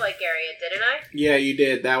cave-like area, didn't I? Yeah, you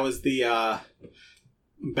did. That was the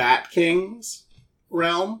Bat King's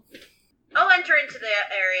realm. I'll enter into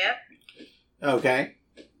that area. Okay.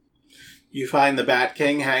 You find the Bat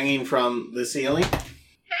King hanging from the ceiling.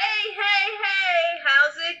 Hey,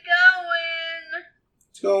 how's it going?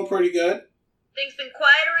 It's going pretty good. Things been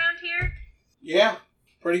quiet around here? Yeah,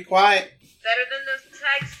 pretty quiet. Better than those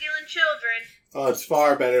tag-stealing children. Oh, it's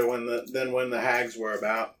far better than when the hags were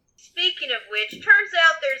about. Speaking of which, turns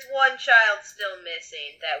out there's one child still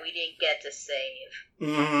missing that we didn't get to save.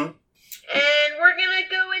 Mm-hmm. And we're gonna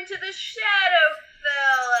go into the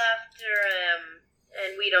Shadowfell after him.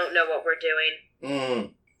 And we don't know what we're doing.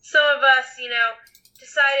 Mm. Some of us,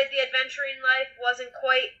 decided the adventuring life wasn't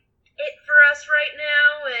quite it for us right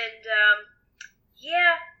now, and,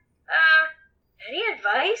 any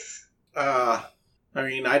advice? I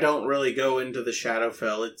mean, I don't really go into the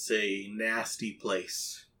Shadowfell. It's a nasty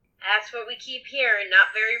place. That's what we keep hearing,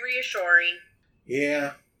 not very reassuring.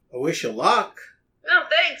 Yeah, I wish you luck. No,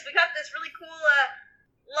 thanks. We got this really cool,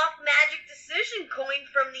 luck magic decision coin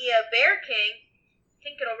from the, Bear King. I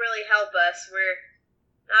think it'll really help us. We're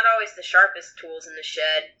not always the sharpest tools in the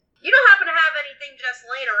shed. You don't happen to have anything just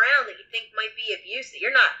laying around that you think might be of use that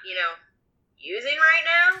you're not, using right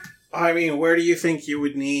now. I mean, where do you think you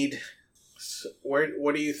would need...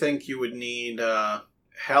 What do you think you would need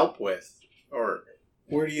help with? Or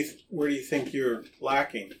where do you think you're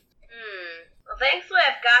lacking? Well, thankfully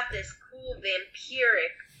I've got this cool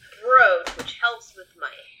vampiric throat, which helps with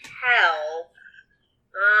my health.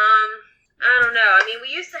 I don't know. I mean, we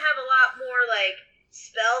used to have a lot more, like,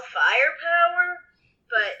 spell firepower,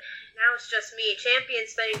 but now it's just me.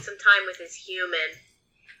 Champion's spending some time with his human.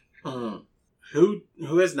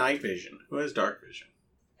 Who has night vision? Who has dark vision?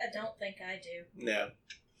 I don't think I do. Yeah.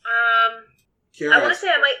 I want to say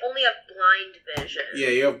I might only have blind vision. Yeah,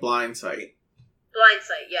 you have blind sight. Blind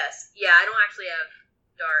sight, yes. Yeah, I don't actually have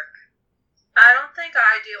dark. I don't think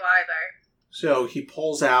I do either. So he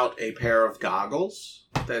pulls out a pair of goggles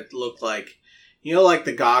that look like, like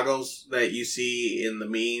the goggles that you see in the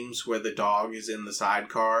memes where the dog is in the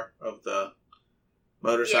sidecar of the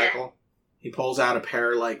motorcycle. Yeah. He pulls out a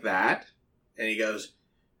pair like that, and he goes,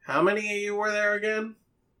 "How many of you were there again?"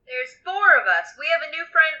 There's 4 of us. We have a new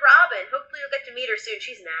friend, Robin. Hopefully you'll get to meet her soon.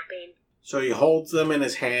 She's napping. So he holds them in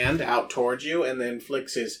his hand out towards you and then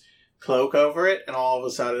flicks his cloak over it, and all of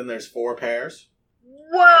a sudden there's 4 pairs.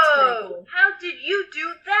 Whoa! Cool. How did you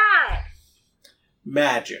do that?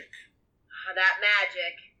 Magic. That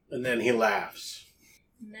magic. And then he laughs.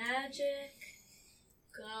 Magic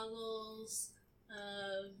goggles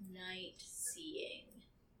of night seeing.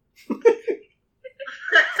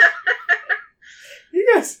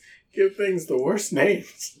 You guys give things the worst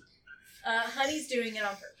names. Honey's doing it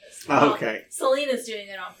on purpose. Okay. Selena's doing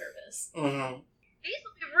it on purpose. Mm-hmm. These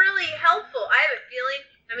will be really helpful. I have a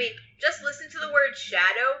feeling, just listen to the word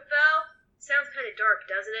Shadowfell. Sounds kind of dark,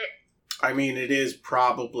 doesn't it? I mean, it is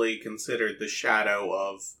probably considered the shadow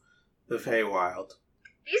of the Feywild.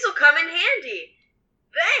 These will come in handy.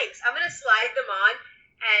 Thanks. I'm going to slide them on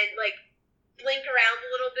and, blink around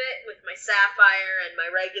a little bit with my sapphire and my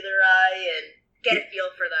regular eye and get a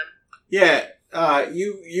feel for them. Yeah,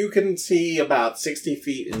 you can see about 60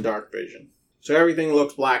 feet in dark vision. So everything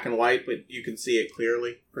looks black and white, but you can see it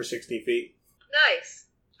clearly for 60 feet. Nice.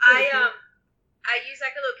 I use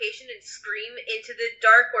echolocation and scream into the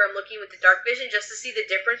dark where I'm looking with the dark vision just to see the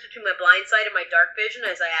difference between my blind sight and my dark vision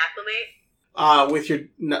as I acclimate. With your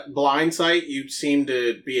blind sight, you seem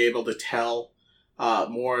to be able to tell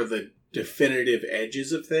more of the definitive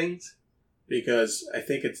edges of things, because I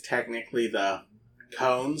think it's technically the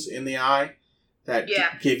cones in the eye that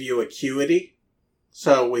give you acuity.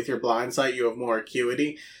 So with your blind sight, you have more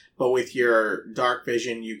acuity, but with your dark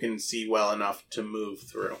vision, you can see well enough to move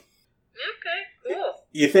through. Okay, cool.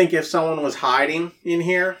 You think if someone was hiding in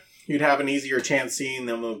here, you'd have an easier chance seeing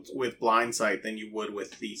them with blind sight than you would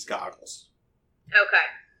with these goggles. Okay.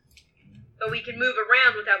 But we can move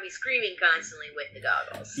around without me screaming constantly with the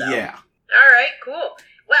goggles. So. Yeah. Alright, cool.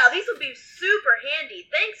 Wow, these will be super handy.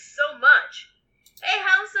 Thanks so much. Hey,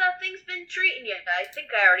 how's things been treating you? I think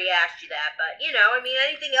I already asked you that, but,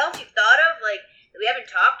 anything else you've thought of, that we haven't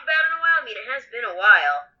talked about in a while? It has been a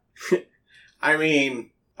while.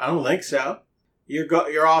 I don't think so.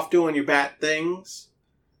 You're off doing your bat things.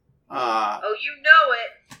 Oh, you know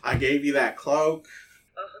it. I gave you that cloak.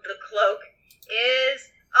 Oh, the cloak is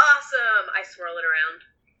awesome. I swirl it around.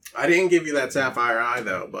 I didn't give you that sapphire eye,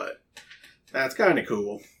 though, but that's kind of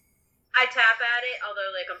cool. I tap at it,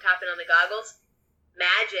 although, I'm tapping on the goggles.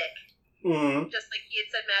 Magic. Mm-hmm. Just like he had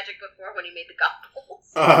said magic before when he made the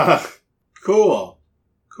goggles. Cool.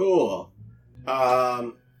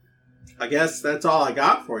 I guess that's all I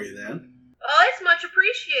got for you, then. Oh, it's much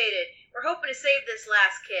appreciated. We're hoping to save this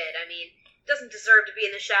last kid. Doesn't deserve to be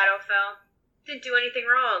in the Shadowfell. Didn't do anything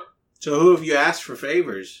wrong. So who have you asked for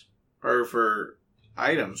favors? Or for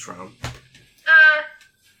items from?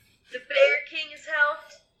 The Bear King has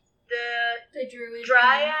helped. The Druid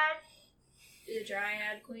Dryad. Queen, the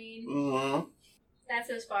Dryad Queen. Mm-hmm. That's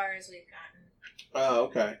as far as we've gotten. Oh,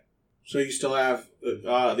 okay. So you still have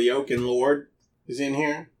the Oaken Lord is in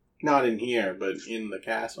here? Not in here, but in the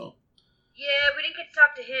castle. Yeah, we didn't get to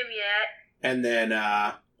talk to him yet. And then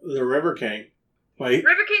the River King. Wait.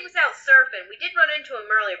 River King was out surfing. We did run into him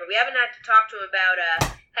earlier, but we haven't had to talk to him about,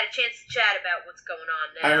 had a chance to chat about what's going on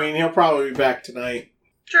now. He'll probably be back tonight.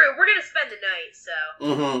 True, we're going to spend the night, so.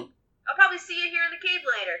 Mm-hmm. I'll probably see you here in the cave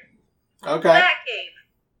later. Okay. Bat cave.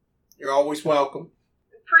 You're always welcome.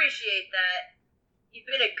 Appreciate that. You've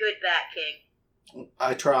been a good Bat King.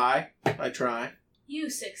 I try. You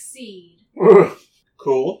succeed.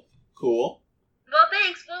 Cool. Well,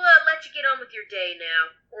 thanks. We'll let you get on with your day now.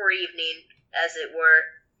 Or evening, as it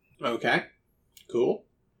were. Okay. Cool.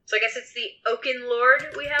 So I guess it's the Oaken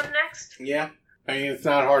Lord we have next? Yeah. It's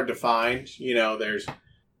not hard to find. There's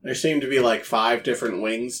There seem to be like 5 different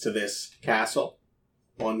wings to this castle.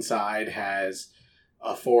 One side has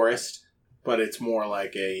a forest, but it's more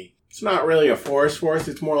like it's not really a forest,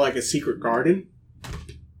 it's more like a secret garden.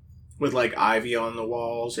 With like ivy on the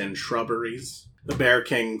walls and shrubberies. The Bear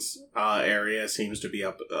King's area seems to be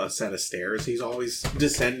up a set of stairs. He's always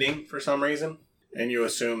descending for some reason. And you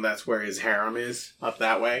assume that's where his harem is, up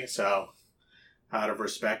that way. So, out of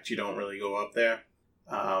respect, you don't really go up there.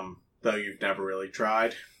 Though you've never really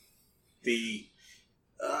tried. The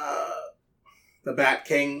Bat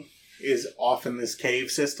King is off in this cave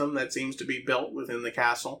system that seems to be built within the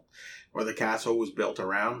castle. Or the castle was built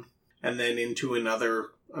around. And then into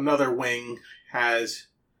another wing has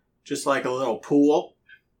just like a little pool,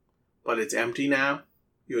 but it's empty now.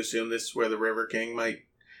 You assume this is where the River King might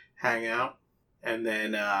hang out. And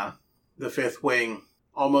then the 5th wing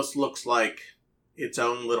almost looks like its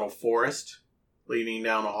own little forest leading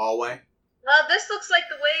down a hallway. Well, this looks like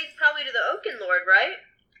the way probably to the Oaken Lord, right?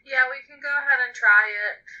 Yeah, we can go ahead and try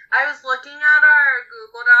it. I was looking at our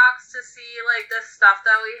Google Docs to see, like, the stuff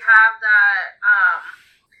that we have that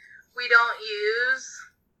we don't use.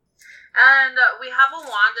 And we have a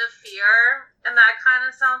Wand of Fear, and that kind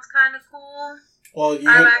of sounds kind of cool. Well,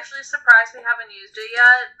 I'm actually surprised we haven't used it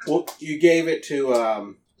yet. Well, you gave it to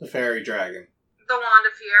the Fairy Dragon. The Wand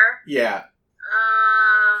of Fear? Yeah.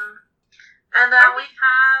 And then we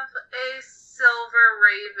have a Silver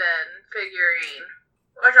Raven figurine,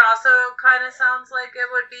 which also kind of sounds like it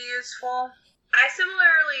would be useful. I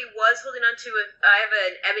similarly was holding on to I have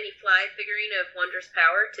an Ebony Fly figurine of Wondrous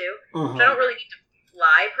Power, too. Uh-huh. Which I don't really need to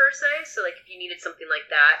fly, per se, so, like, if you needed something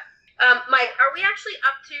like that. Mike, are we actually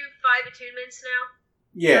up to 5 attunements now?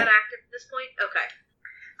 Yeah. Is that active at this point? Okay.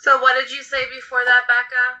 So what did you say before that,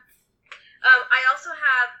 Becca? I also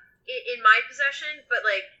have it in my possession, but,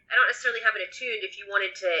 like, I don't necessarily have it attuned if you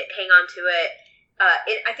wanted to hang on to it.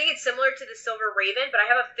 I think it's similar to the Silver Raven, but I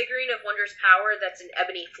have a figurine of Wondrous Power that's an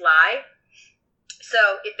Ebony Fly. So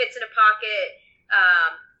it fits in a pocket.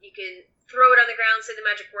 You can throw it on the ground, say the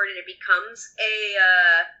magic word, and it becomes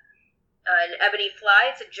an Ebony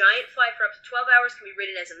Fly. It's a giant fly for up to 12 hours, can be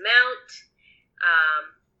ridden as a mount.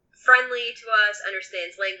 Friendly to us,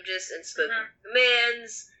 understands languages and spoken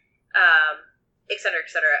commands, etc.,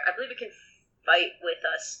 etc. I believe it can fight with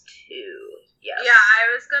us too. Yes. Yeah,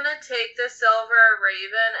 I was gonna take the Silver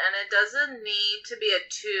Raven, and it doesn't need to be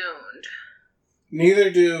attuned.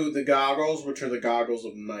 Neither do the goggles, which are the goggles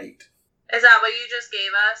of night. Is that what you just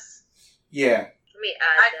gave us? Yeah. Let me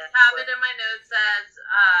add I that. have it in my notes as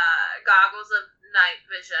goggles of night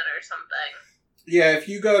vision or something. Yeah, if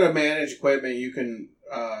you go to manage equipment, you can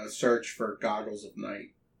search for goggles of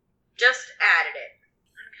night. Just added it.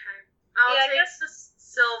 Okay. I'll Yeah, I take guess- the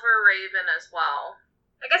Silver Raven as well.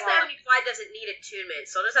 I guess the Ebony Fly doesn't need attunement,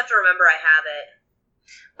 so I'll just have to remember I have it.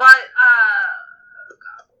 But,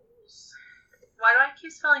 goggles. Why do I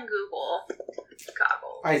keep spelling Google?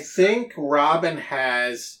 Goggles. I think Robin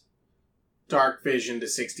has dark vision to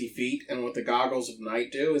 60 feet, and what the goggles of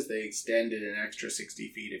night do is they extend it an extra 60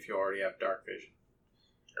 feet if you already have dark vision.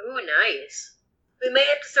 Ooh, nice. We may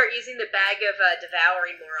have to start using the bag of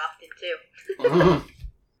devouring more often, too.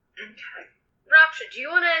 Okay. Raksha, do you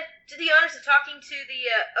want to do the honors of talking to the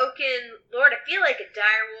Oaken Lord? I feel like a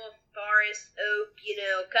direwolf, forest, oak,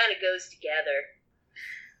 kind of goes together.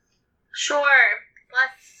 Sure.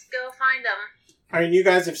 Let's go find them. I mean, you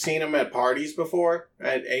guys have seen him at parties before?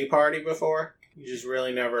 At a party before? You just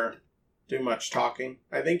really never do much talking.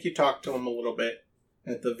 I think you talked to him a little bit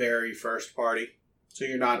at the very first party, so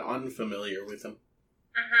you're not unfamiliar with him.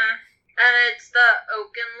 Mm-hmm. And it's the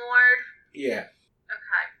Oaken Lord? Yeah.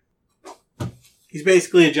 Okay. He's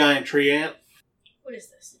basically a giant tree ant. What is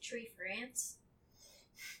this? A tree for ants?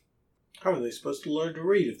 How are they supposed to learn to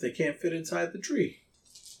read if they can't fit inside the tree?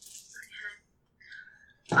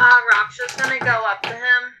 Raksha's gonna go up to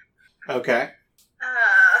him. Okay.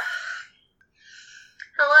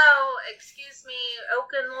 Hello, excuse me,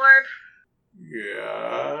 Oaken Lord?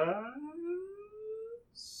 Yeah.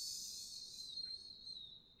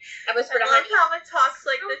 I whispered I a love honey. how it talks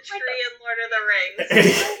like the tree in Lord of the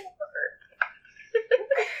Rings.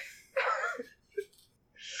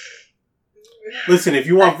 Listen, if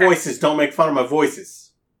you want voices, don't make fun of my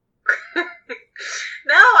voices.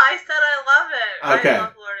 No, I said I love it. Okay. I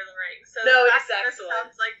love Lord of the Rings. So No, the it's fact that it excellent.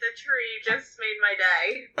 sounds like the tree just made my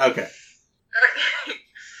day. Okay. Okay.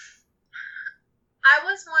 I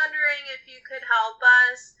was wondering if you could help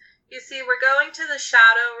us. You see, we're going to the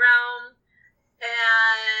Shadow Realm,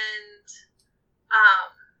 and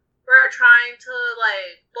we're trying to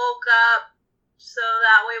bulk up so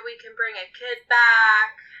that way we can bring a kid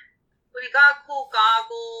back. We got cool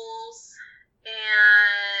goggles,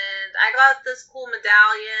 and I got this cool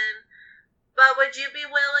medallion. But would you be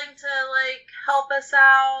willing to, like, help us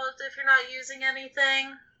out if you're not using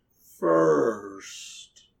anything?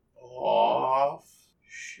 First off,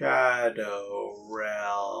 Shadow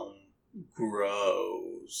Realm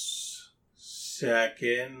grows.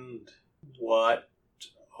 Second, what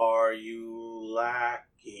are you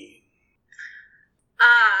lacking?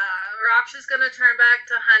 Raksha's gonna turn back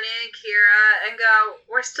to Honey and Kira and go,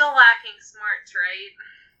 we're still lacking smarts, right?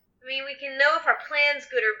 I mean, we can know if our plan's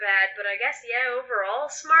good or bad, but I guess, yeah, overall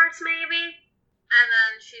smarts, maybe? And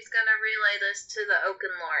then she's gonna relay this to the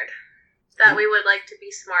Oaken Lord. That we would like to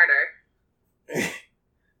be smarter.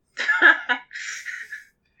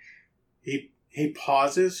 He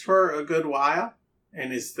pauses for a good while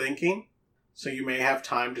and is thinking, so you may have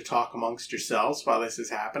time to talk amongst yourselves while this is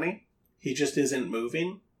happening. He just isn't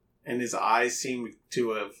moving, and his eyes seem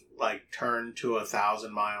to have, like, turned to a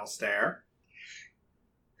 1,000-mile stare.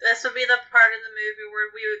 This would be the part of the movie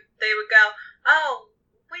where they would go, oh,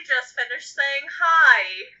 we just finished saying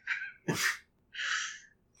hi.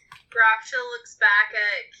 Raksha looks back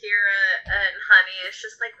at Kira and Honey and is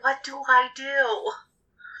just like, what do I do?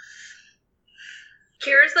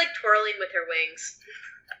 Kira's, like, twirling with her wings.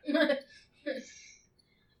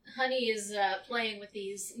 Honey is playing with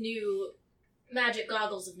these new magic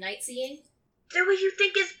goggles of night seeing. Do what you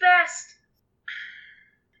think is best.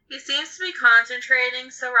 He seems to be concentrating,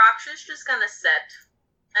 so Raksha's just gonna sit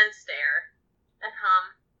and stare and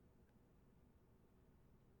hum.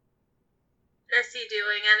 Is he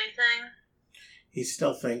doing anything? He's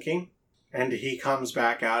still thinking, and he comes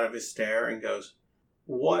back out of his stare and goes,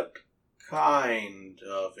 what kind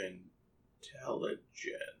of intelligence?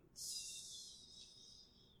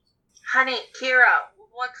 Honey, Kira,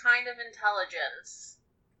 what kind of intelligence?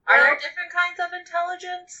 Are there different kinds of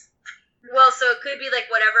intelligence? Well, so it could be, like,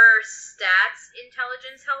 whatever stats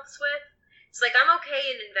intelligence helps with. It's like, I'm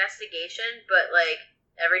okay in investigation, but, like,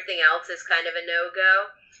 everything else is kind of a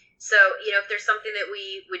no-go. So, you know, if there's something that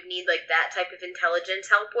we would need, like, that type of intelligence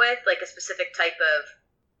help with, like a specific type of,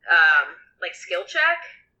 like, skill check,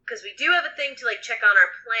 because we do have a thing to, like, check on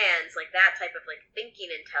our plans, like that type of, like,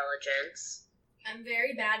 thinking intelligence. I'm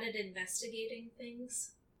very bad at investigating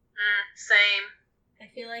things. Same. I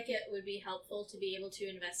feel like it would be helpful to be able to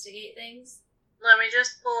investigate things. Let me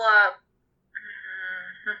just pull up.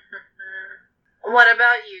 What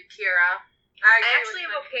about you, Kira? I actually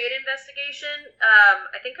am okay at investigation.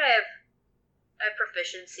 I think I have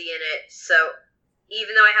proficiency in it, so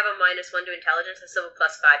even though I have a -1 to intelligence, I still have a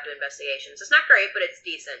 +5 to investigation. So it's not great, but it's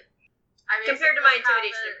decent. Compared to my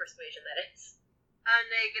intimidation and persuasion, that is. A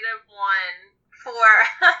 -1 for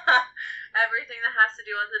everything that has to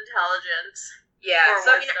do with intelligence. Yeah,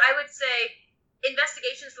 so I mean, I would say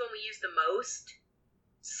investigation is the one we use the most.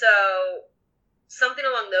 So something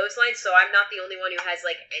along those lines, so I'm not the only one who has,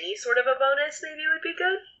 like, any sort of a bonus, maybe would be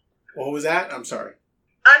good. What was that? I'm sorry.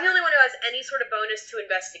 I'm the only one who has any sort of bonus to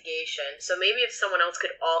investigation, so maybe if someone else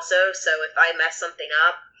could also, so if I mess something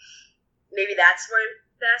up, maybe that's where I'm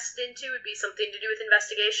best into, would be something to do with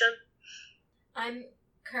investigation. I'm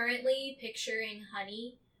currently picturing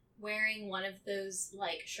Honey wearing one of those,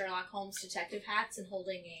 like, Sherlock Holmes detective hats and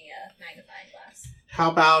holding a magnifying glass.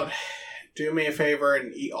 How about, do me a favor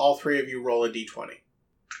and all three of you roll a d20.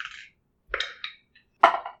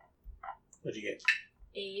 What'd you get?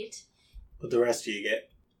 8. What'd the rest of you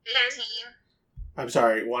get? 18. I'm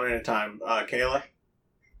sorry, one at a time. Kayla?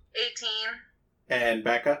 18. And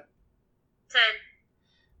Becca? 10.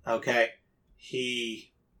 Okay.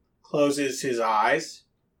 He closes his eyes,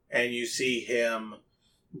 and you see him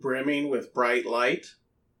brimming with bright light,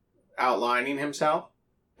 outlining himself,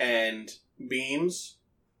 and beams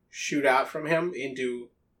shoot out from him into,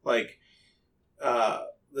 like,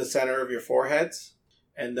 the center of your foreheads,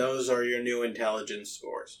 and those are your new intelligence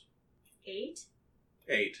scores. 8?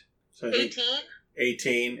 8. So 18?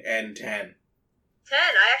 18 and 10. 10.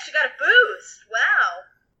 I actually got a boost. Wow.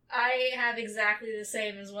 I have exactly the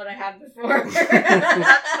same as what I had before.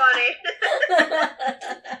 That's funny.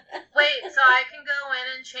 Wait, so I can go in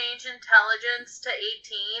and change intelligence to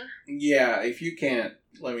 18? Yeah, if you can't,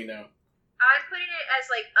 let me know. I'm putting it as,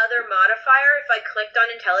 like, other modifier if I clicked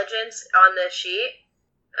on intelligence on the sheet.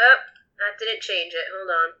 Oh, that didn't change it. Hold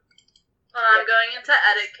on. Well, I'm going into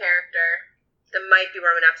edit character. That might be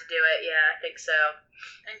where I'm going to have to do it. Yeah, I think so.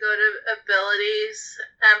 And go to abilities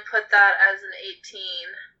and put that as an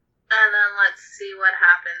 18. And then let's see what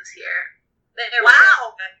happens here. There we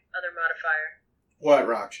Wow! go. Other modifier. What,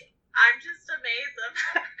 Raksha? I'm just amazed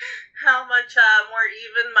at how much more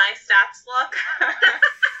even my stats look.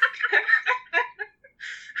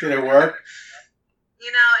 Did it work?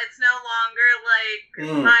 It's no longer like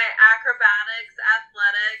my acrobatics,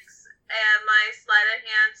 athletics, and my sleight of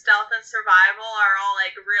hand, stealth, and survival are all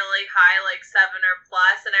like really high, like 7 or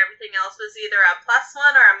plus, and everything else was either a +1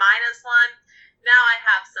 or a -1. Now I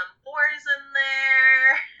have some 4s in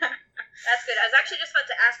there. That's good. I was actually just about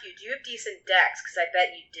to ask you, do you have decent dex? Because I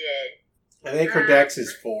bet you did. I think her dex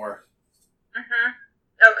is 4.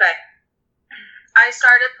 Okay. I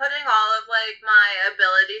started putting all of like my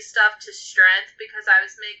ability stuff to strength because I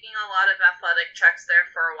was making a lot of athletic checks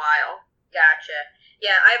there for a while. Gotcha.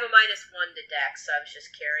 Yeah, I have a -1 to dex, so I was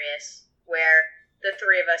just curious where the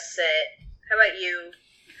 3 of us sit. How about you,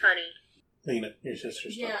 honey? Lena, your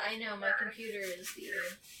sister's Yeah, I know. My computer is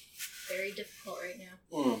very difficult right now.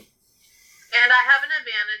 And I have an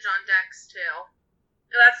advantage on dex too. Oh,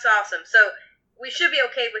 that's awesome. So we should be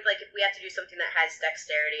okay with, like, if we have to do something that has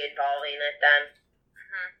dexterity involving it, then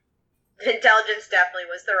intelligence definitely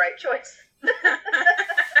was the right choice.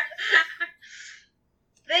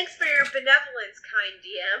 Thanks for your benevolence, kind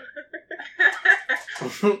DM.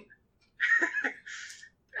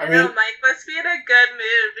 I know, Mike must be in a good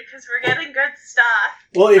mood because we're getting good stuff.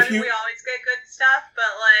 Well, we always get good stuff,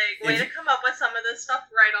 but way to come up with some of this stuff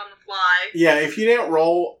right on the fly. Yeah, if you didn't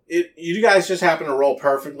roll it, you guys just happen to roll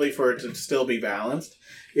perfectly for it to still be balanced.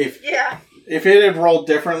 If it had rolled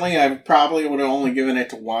differently, I probably would have only given it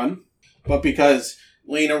to 1. But because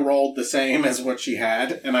Lena rolled the same as what she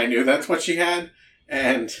had, and I knew that's what she had,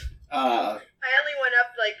 and I only went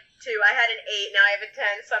up 2. I had an 8, now I have a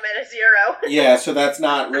 10, so I'm at a 0. Yeah, so that's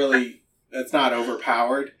not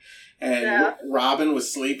overpowered. And Robin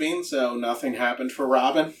was sleeping, so nothing happened for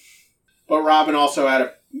Robin. But Robin also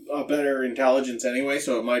had a better intelligence anyway,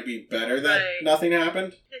 so it might be better that nothing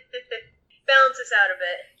happened. Balance us out a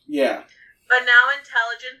bit. Yeah. But now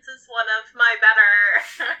intelligence is one of my better.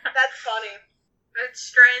 That's funny. It's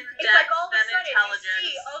strength, it's dex, like all of a and sudden intelligence.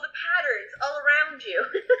 You see all the patterns all around you.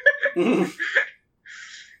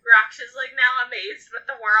 Raksh is now amazed with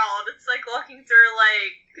the world. It's looking through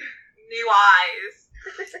new eyes.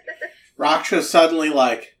 Raksha's suddenly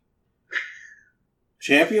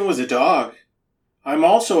Champion was a dog. I'm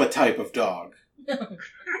also a type of dog. Weird.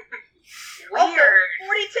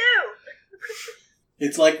 42!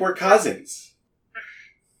 It's like we're cousins.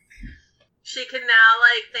 She can now,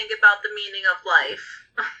 think about the meaning of life.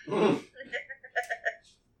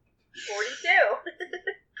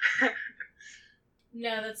 42.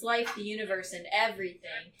 No, that's life, the universe, and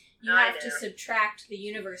everything. You have to subtract the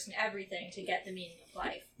universe and everything to get the meaning of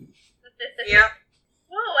life. Yep.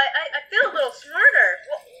 Whoa, I feel a little smarter.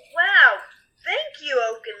 Wow. Thank you,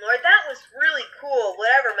 Oakenlord. That was really cool,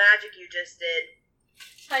 whatever magic you just did.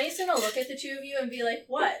 Honey's gonna look at the two of you and be like,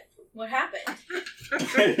 what? What happened?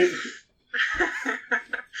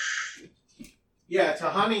 Yeah, to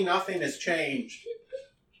Honey, nothing has changed.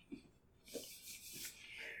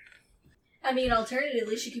 I mean,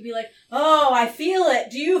 alternatively, she could be like, oh, I feel it.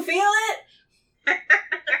 Do you feel it?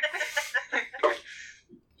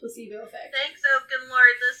 Placebo effect. Thanks,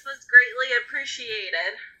 Oakenlord. This was greatly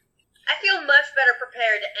appreciated. I feel much better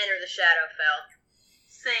prepared to enter the Shadowfell.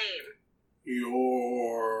 Same.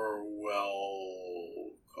 You're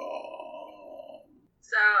welcome.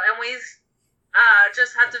 So, and we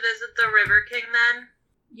just have to visit the River King then?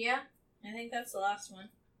 Yeah, I think that's the last one.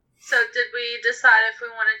 So did we decide if we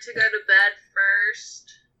wanted to go to bed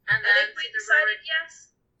first? And then I think we decided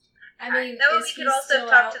yes. I mean, that way we could also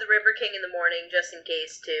talk to the River King in the morning, just in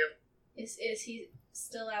case, too. Is he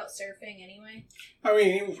still out surfing anyway? I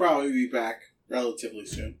mean, he will probably be back relatively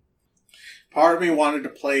soon. Part of me wanted to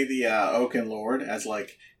play the Oakenlord as,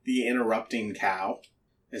 the interrupting cow.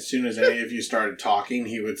 As soon as any of you started talking,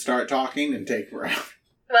 he would start talking and take around.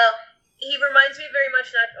 Well, he reminds me very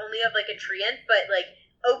much not only of, a treant, but,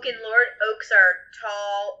 Oakenlord. Oaks are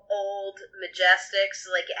tall, old, majestic,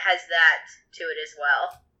 so, it has that to it as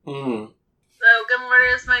well. Mm. So,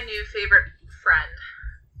 Oakenlord is my new favorite friend.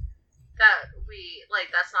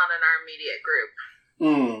 That's not in our immediate group.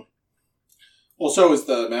 Mm. Well, so is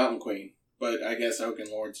the Mountain Queen, but I guess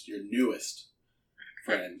Oakenlord's your newest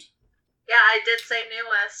friend. Yeah, I did say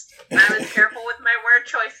newest. I was careful with my word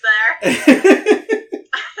choice there. Because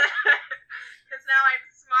now I'm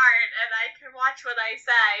smart and I can watch what I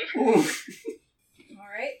say.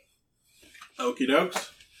 Alright. Okie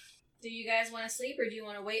dokes. Do you guys want to sleep or do you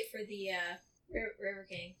want to wait for the River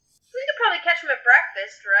King? We could probably catch him at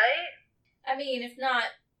breakfast, right? I mean, if not,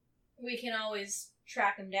 we can always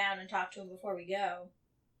track him down and talk to him before we go.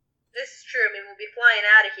 This is true. I mean, we'll be flying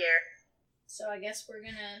out of here. So I guess we're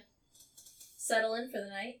gonna settle in for the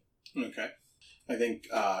night. Okay. I think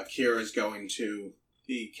Kira's going to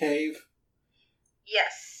the cave.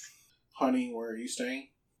 Yes. Honey, where are you staying?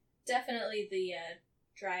 Definitely the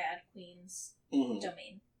Dryad Queen's Mm-hmm.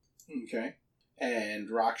 domain. Okay. And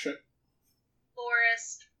Raksha?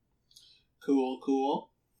 Forest. Cool.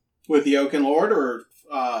 With the Oaken Lord, or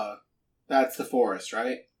that's the forest,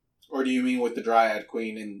 right? Or do you mean with the Dryad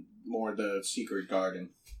Queen and more the secret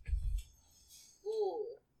garden? Ooh.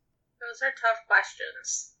 Those are tough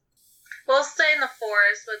questions. We'll stay in the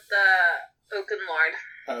forest with the Oaken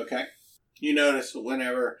Lord. Okay. You notice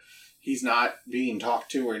whenever he's not being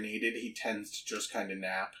talked to or needed, he tends to just kind of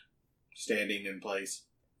nap, standing in place.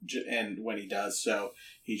 And when he does so,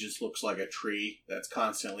 he just looks like a tree that's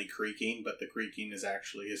constantly creaking, but the creaking is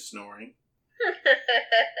actually his snoring.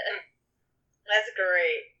 That's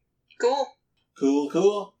great. Cool.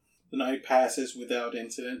 The night passes without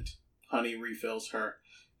incident. Honey refills her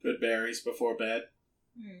good berries before bed.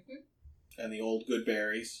 Mm-hmm. And the old good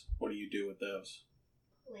berries, what do you do with those?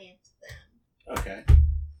 Plant them. Okay.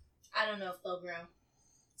 I don't know if they'll grow.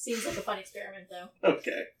 Seems like a fun experiment, though.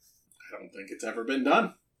 Okay. I don't think it's ever been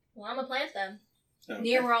done. Well, I'm gonna plant them Okay.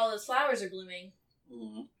 near where all those flowers are blooming,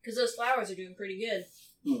 Mhm. because those flowers are doing pretty good.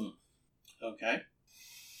 Okay.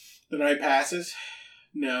 The night passes.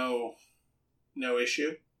 No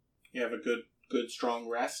issue. You have a good strong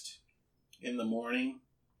rest. In the morning,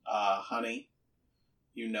 Honey,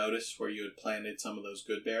 you notice where you had planted some of those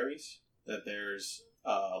good berries that there's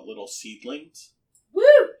little seedlings. Woo!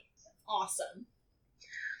 Awesome.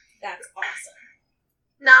 That's awesome.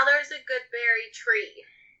 Now there's a good berry tree.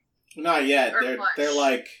 Not yet. Or They're bush.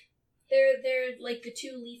 like They're like the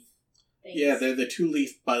 2-leaf things. yeah, they're the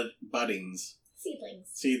 2-leaf buddings,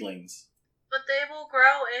 seedlings. But they will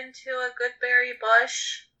grow into a good berry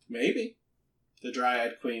bush. Maybe. The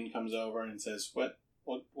Dryad Queen comes over and says,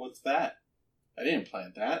 "What's that? I didn't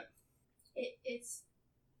plant that. It's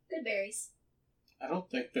good berries. I don't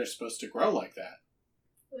think they're supposed to grow like that.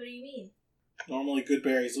 What do you mean? Normally, good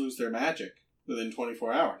berries lose their magic within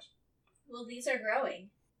 24 hours. Well, these are growing.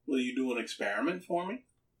 Will you do an experiment for me?"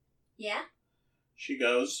 Yeah? She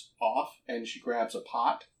goes off and she grabs a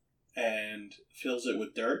pot and fills it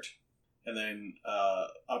with dirt and then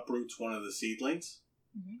uproots one of the seedlings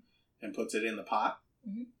and puts it in the pot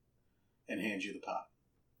and hands you the pot.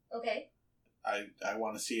 Okay. I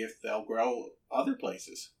want to see if they'll grow other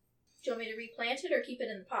places. Do you want me to replant it or keep it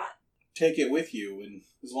in the pot? Take it with you, and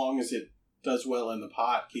as long as it does well in the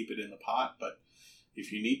pot, keep it in the pot, but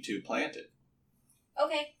if you need to, plant it.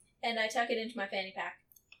 Okay. And I tuck it into my fanny pack.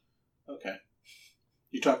 Okay.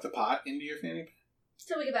 You tuck the pot into your fanny pack?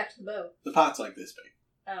 Till we get back to the boat. The pot's like this big.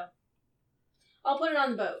 Oh. I'll put it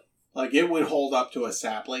on the boat. Like, it would hold up to a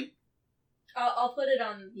sapling. I'll put it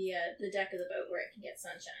on the deck of the boat where it can get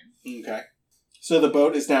sunshine. Okay. So the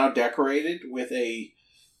boat is now decorated with a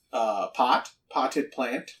potted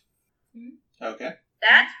plant. Okay.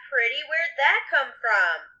 That's pretty. Where'd that come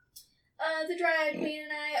from? The Dryad Queen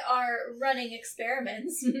and I are running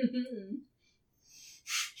experiments.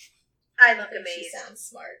 I look think amazed. She sounds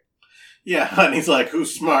smart. Yeah, Honey's like,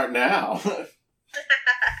 who's smart now?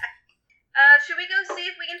 Should we go see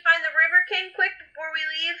if we can find the River King quick before we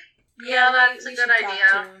leave? Yeah, that's a we good should talk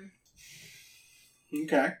idea. to him.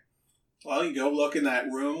 Okay. Well, you go look in that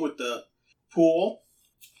room with the pool,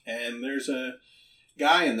 and there's a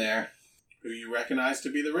guy in there who you recognize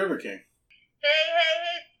to be the River King. Hey,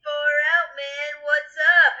 far out, man. What's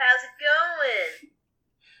up? How's it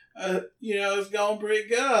going? It's going pretty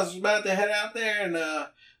good. I was about to head out there and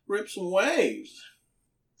rip some waves.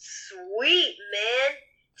 Sweet, man.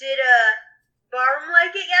 Did, Barham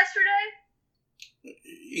like it yesterday?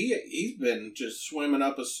 He's been just swimming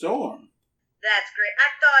up a storm. That's great. I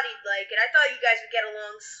thought he'd like it. I thought you guys would get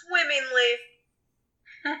along swimmingly.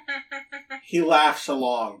 He laughs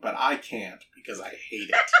along, but I can't because I hate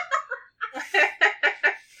it.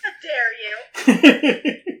 How dare you?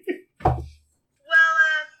 Well,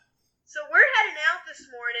 so we're heading out this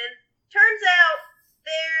morning. Turns out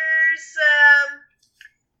there's,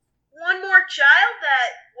 one more child that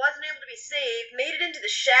wasn't able to be saved, made it into the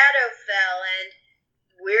Shadowfell, and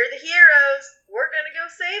we're the heroes. We're gonna go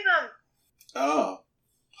save him. Oh,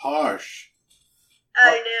 harsh.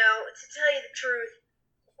 I know. To tell you the truth,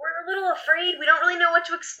 we're a little afraid. We don't really know what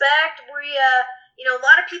to expect. A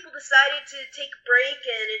lot of people decided to take a break,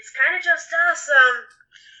 and it's kind of just us.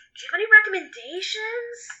 Do you have any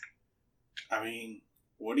recommendations? I mean,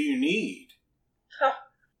 what do you need? Oh,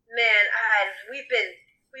 man, we've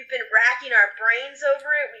been racking our brains over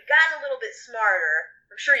it. We've gotten a little bit smarter.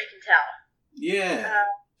 I'm sure you can tell. Yeah,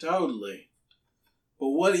 totally. But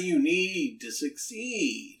what do you need to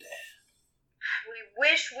succeed? We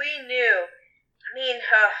wish we knew. I mean,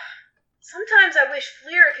 sometimes I wish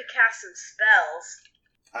Fleera could cast some spells.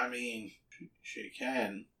 I mean, she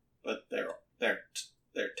can, but they're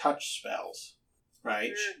touch spells,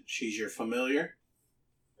 right? She's your familiar.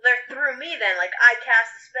 They're through me then. Like, I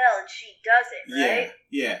cast the spell and she does it, right?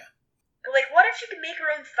 Yeah. But, like, what if she can make her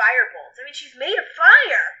own firebolts? I mean, she's made of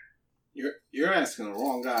fire. You're asking the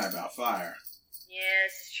wrong guy about fire. Yeah,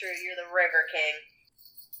 this is true. You're the River King.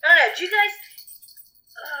 I don't know. Did you guys...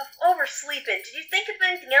 oversleeping. Did you think of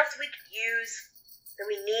anything else we could use? That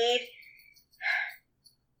we need?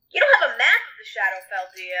 You don't have a map of the Shadowfell,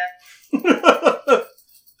 do you?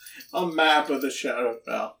 A map of the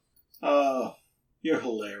Shadowfell. Oh, you're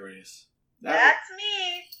hilarious. That's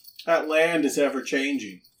me. That land is ever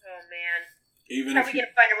changing. Oh, man. Even How are we going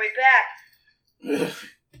to find our way back?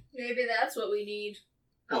 Maybe that's what we need.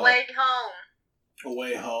 A way home. A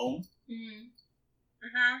way home?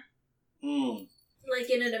 Like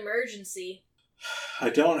in an emergency. I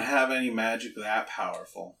don't have any magic that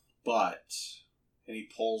powerful, but... And he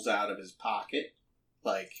pulls out of his pocket,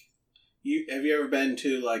 like... Have you ever been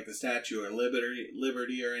to, like, the Statue of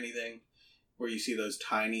Liberty or anything? Where you see those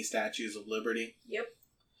tiny statues of Liberty? Yep.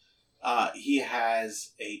 He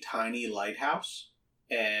has a tiny lighthouse,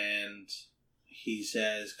 and he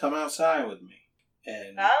says, "Come outside with me."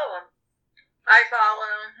 And Follow him. I follow.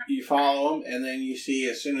 you follow him, and then you see,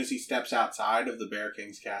 as soon as he steps outside of the Bear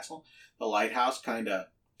King's castle, the lighthouse kind of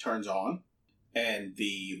turns on, and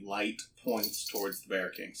the light points towards the Bear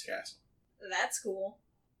King's castle. That's cool.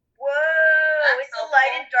 Whoa, That's it's so a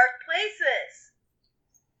light cool. in dark places.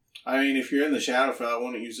 I mean, if you're in the Shadowfell, I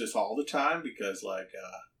wouldn't use this all the time, because, like,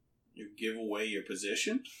 you give away your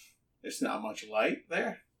position. There's not much light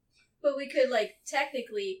there. But we could, like,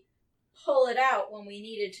 technically pull it out when we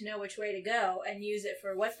needed to know which way to go and use it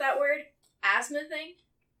for, what's that word? Azimuthing?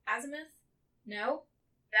 Azimuth? No?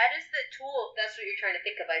 That is the tool, if that's what you're trying to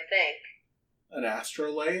think of, I think. An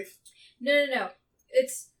astrolabe? No.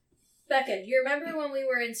 It's, Becca, you remember when we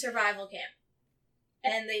were in survival camp?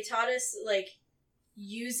 And they taught us, like,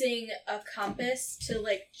 using a compass to,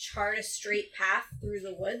 like, chart a straight path through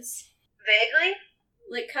the woods? Vaguely?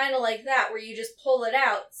 Like, kind of like that, where you just pull it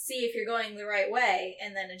out, see if you're going the right way,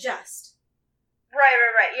 and then adjust.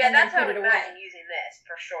 Right. Yeah, And then that's how I put would it away. imagine using this,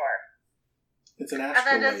 for sure. It's an And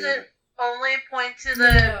astrolabe. then does it only point to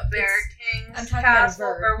the No, Bear I'm King's talking about a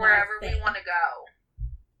castle verb, or not a wherever we thing. want to go?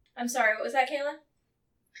 I'm sorry, what was that, Kayla?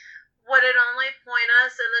 Would it only point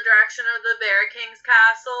us in the direction of the Bear King's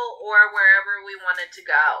castle or wherever we wanted to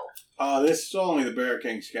go? This is only the Bear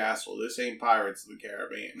King's castle. This ain't Pirates of the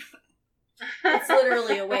Caribbean. It's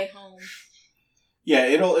literally a way home. Yeah,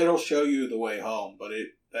 it'll show you the way home, but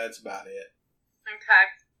that's about it. Okay.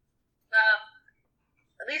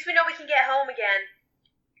 At least we know we can get home again.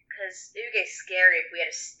 Because it would get scary if we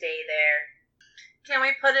had to stay there. Can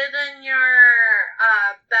we put it in your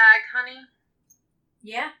bag, honey?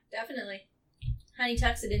 Yeah, definitely. Honey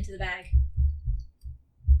tucks it into the bag.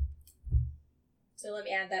 So let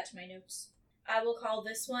me add that to my notes. I will call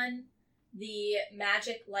this one the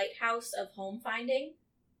Magic Lighthouse of Home Finding.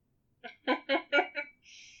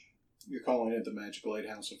 You're calling it the Magic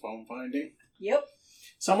Lighthouse of Home Finding? Yep.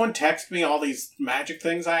 Someone text me all these magic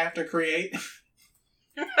things I have to create.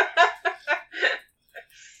 I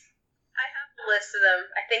have a list of them.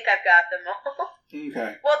 I think I've got them all.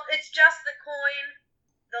 Okay. Well, it's just the coin,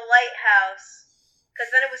 the lighthouse,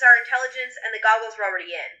 because then it was our intelligence and the goggles were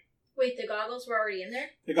already in. Wait, the goggles were already in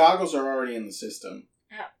there? The goggles are already in the system.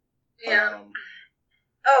 Yeah.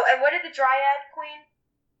 Oh, and what did the Dryad Queen?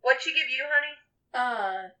 What'd she give you,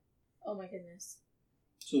 honey? Oh my goodness.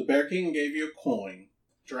 So the Bear King gave you a coin.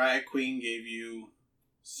 Dryad Queen gave you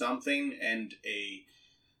something and a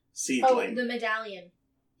seedling. Oh, the medallion.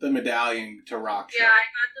 The medallion to Raksha. Yeah, I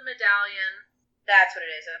got the medallion. That's what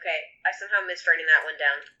it is. Okay, I somehow missed writing that one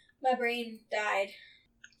down. My brain died.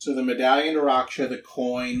 So the medallion to Raksha, the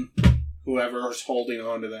coin, whoever's holding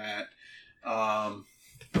on to that.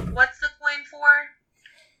 What's the coin for?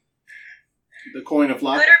 The coin of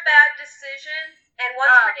luck. Good or bad decision, and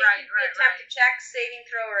once predicted, right, attempt right. a check, saving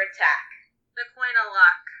throw, or attack. The coin of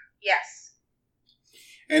luck. Yes.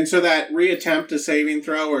 And so that reattempt a saving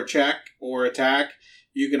throw or check or attack,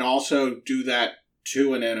 you can also do that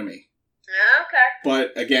to an enemy. Okay.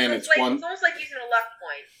 But again, So it's like, one. It's almost like using a luck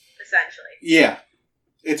point, essentially. Yeah.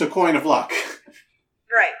 It's a coin of luck.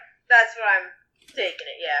 Right. That's what I'm taking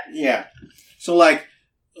it, yeah. Yeah. So, like,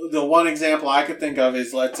 the one example I could think of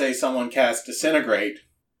is, let's say someone casts Disintegrate.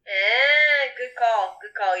 Good call.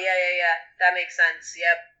 Good call. Yeah. That makes sense.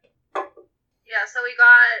 Yep. Yeah, so we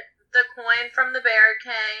got the coin from the Bear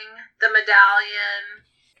King, the medallion,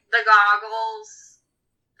 the goggles,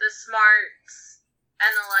 the smarts,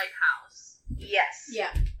 and the lighthouse. Yes.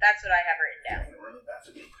 Yeah. That's what I have written down.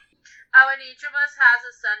 Oh, and each of us has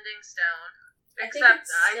a sending stone. Except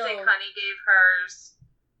I think Honey gave hers.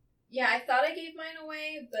 Yeah, I thought I gave mine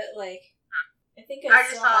away, but, like, I think I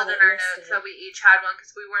just saw it in our notes that we each had one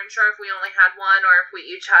because we weren't sure if we only had one or if we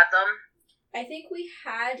each had them. I think we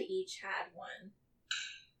had each had one.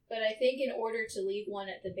 But I think in order to leave one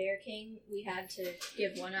at the Bear King, we had to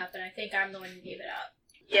give one up, and I think I'm the one who gave it up.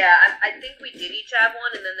 Yeah, I think we did each have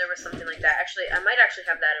one, and then there was something like that. Actually, I might actually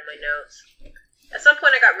have that in my notes. At some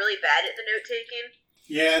point, I got really bad at the note-taking.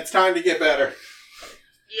 Yeah, it's time to get better.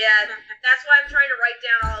 Yeah, that's why I'm trying to write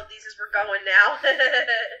down all of these as we're going now.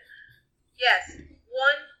 Yes,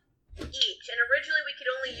 one each, and originally we could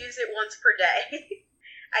only use it once per day.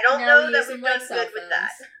 I don't know that we've done good with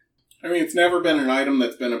that. I mean, it's never been an item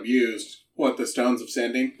that's been abused. What, the Stones of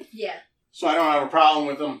Sending? Yeah. So I don't have a problem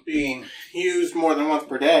with them being used more than once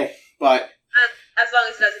per day, but... As long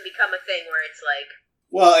as it doesn't become a thing where it's like...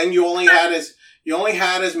 Well, and you only had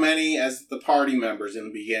as many as the party members in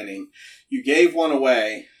the beginning. You gave one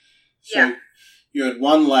away, so yeah. You had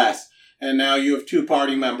one less, and now you have 2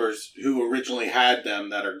 party members who originally had them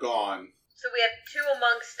that are gone. So we have 2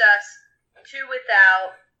 amongst us, 2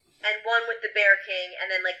 without, and 1 with the Bear King,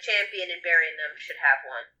 and then, like, Champion and Barry and them should have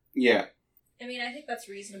one. Yeah. I mean, I think that's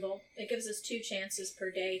reasonable. It gives us 2 chances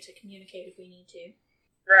per day to communicate if we need to.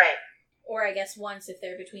 Right. Or I guess once if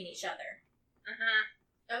they're between each other.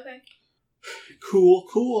 Mm-hmm. Okay.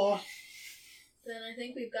 Cool. Then I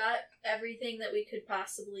think we've got everything that we could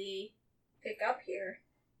possibly pick up here.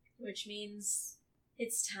 Which means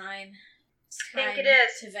it's time. I think it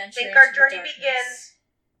is. To venture I think our into journey the darkness. begins.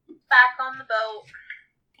 Back on the boat.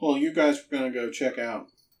 Well, you guys were going to go check out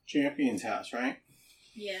Champion's house, right?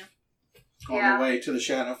 Yeah. On the way to the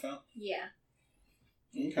Shadowfell? Yeah.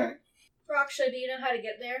 Okay. Raksha, do you know how to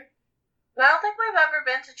get there? I don't think we've ever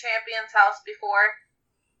been to Champion's house before.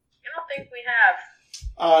 I don't think we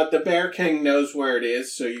have. The Bear King knows where it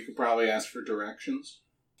is, so you could probably ask for directions.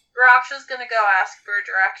 Raksha's gonna go ask for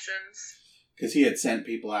directions. Because he had sent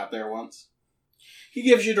people out there once. He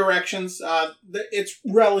gives you directions. It's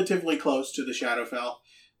relatively close to the Shadowfell,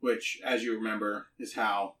 which, as you remember, is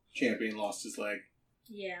how Champion lost his leg.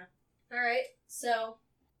 Yeah. Alright, so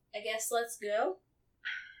I guess let's go.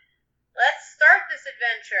 Let's start this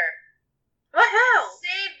adventure. Woohoo!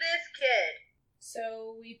 Save this kid.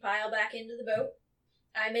 So we pile back into the boat.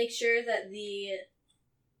 I make sure that the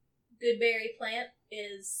goodberry plant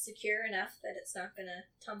is secure enough that it's not gonna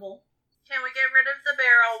tumble. Can we get rid of the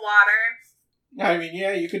barrel water? I mean,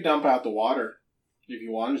 yeah, you could dump out the water if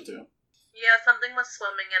you wanted to. Yeah, something was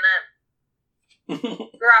swimming in it.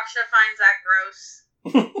 Raksha finds that gross.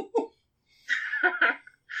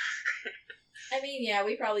 I mean, yeah,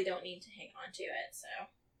 we probably don't need to hang on to it, so...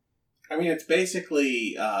 I mean, it's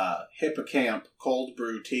basically Hippocamp cold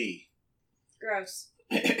brew tea. Gross.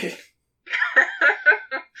 Raksha,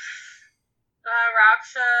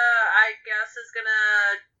 I guess, is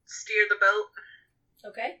gonna steer the boat.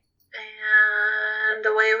 Okay. And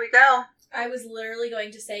away we go. I was literally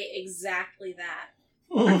going to say exactly that.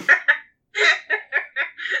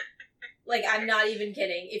 Like, I'm not even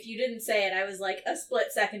kidding. If you didn't say it, I was like a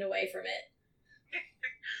split second away from it.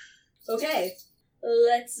 Okay.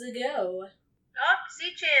 Let's go. Off to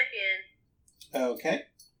see Champion. Okay.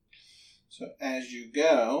 So as you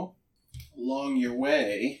go along your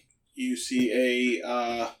way, you see a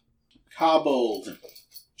kobold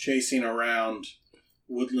chasing around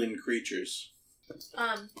woodland creatures.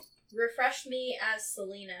 Refresh me as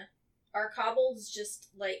Selena. Are kobolds just,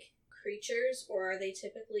 like, creatures, or are they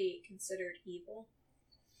typically considered evil?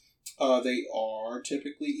 They are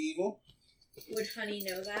typically evil. Would Honey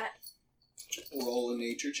know that? Roll a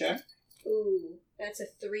nature check. Ooh, that's a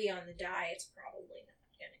 3 on the die. It's probably not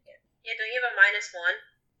gonna get... Yeah, don't you have a -1?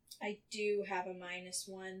 I do have a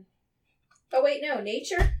 -1. Oh, wait, no.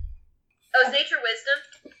 Nature? Oh, is nature wisdom?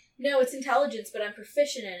 No, it's intelligence, but I'm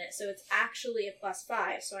proficient in it, so it's actually a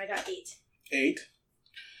 +5, so I got 8. 8.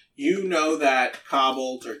 You know that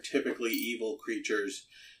kobolds are typically evil creatures.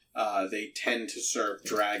 They tend to serve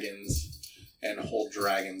dragons and hold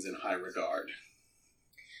dragons in high regard.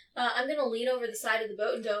 I'm gonna lean over the side of the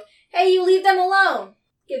boat and go, "Hey, you leave them alone!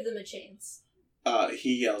 Give them a chance."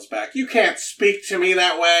 He yells back, "You can't speak to me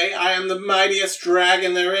that way! I am the mightiest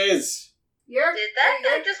dragon there is!" Did that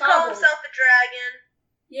guy just call himself a dragon?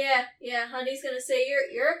 Yeah, Honey's gonna say,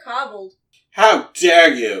 you're a kobold. How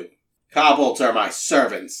dare you! Kobolds are my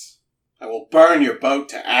servants. I will burn your boat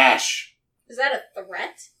to ash. Is that a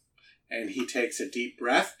threat? And he takes a deep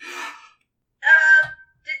breath.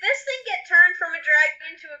 Did this thing get turned from a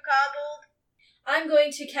dragon to a kobold? I'm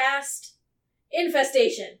going to cast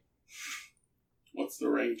Infestation. the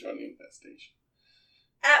range on the infestation?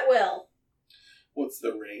 At will. What's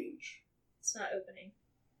the range? It's not opening.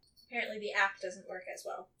 Apparently the app doesn't work as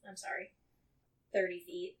well. I'm sorry. 30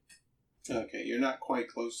 feet. Okay, you're not quite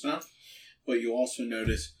close enough, but you also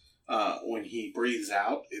notice when he breathes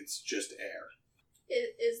out, it's just air.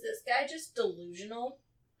 Is this guy just delusional?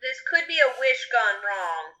 This could be a wish gone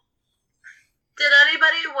wrong. Did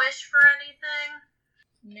anybody wish for anything?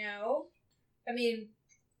 No. I mean...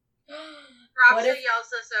 Roxy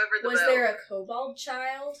yells us over the was boat. there a kobold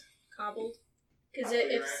child? Cobbled? Because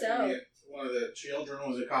if so... One of the children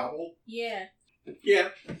was a kobold? Yeah. Yeah.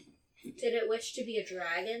 Did it wish to be a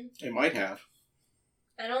dragon? It might have.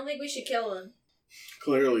 I don't think we should kill him.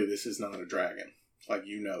 Clearly this is not a dragon. Like,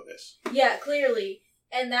 you know this. Yeah, clearly.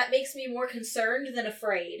 And that makes me more concerned than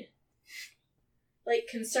afraid. Like,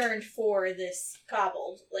 concerned for this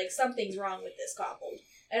kobold. Like, something's wrong with this kobold.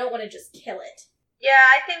 I don't want to just kill it. Yeah,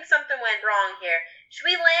 I think something went wrong here. Should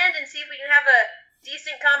we land and see if we can have a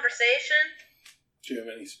decent conversation? Do you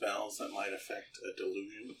have any spells that might affect a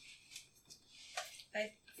delusion?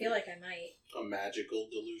 I feel like I might. A magical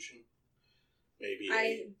delusion? Maybe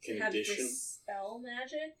I a have condition? dispel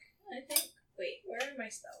magic, I think. Wait, where are my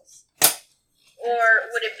spells? Or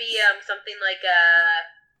would it be something like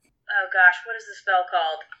oh gosh, what is the spell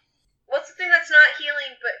called? What's the thing that's not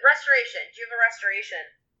healing but restoration? Do you have a restoration?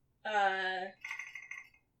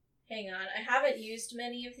 Hang on. I haven't used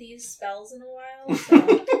many of these spells in a while, so...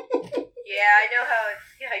 Yeah, I know how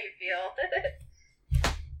you feel.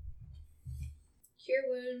 Cure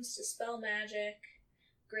wounds, dispel magic,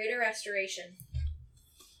 greater restoration.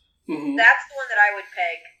 Mm-hmm. That's the one that I would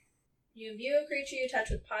peg. You imbue a creature you touch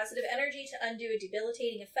with positive energy to undo a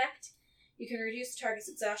debilitating effect. You can reduce the target's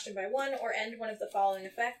exhaustion by 1 or end one of the following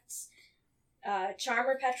effects. Charm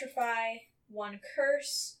or petrify, 1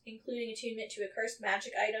 curse, including attunement to a cursed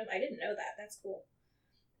magic item. I didn't know that. That's cool.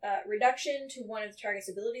 Reduction to one of the target's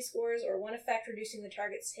ability scores, or 1 effect reducing the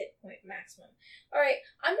target's hit point maximum. Alright,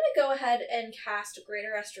 I'm going to go ahead and cast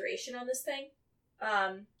Greater Restoration on this thing.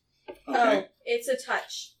 Okay. Oh, it's a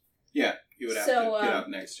touch. Yeah, you would have So, to get up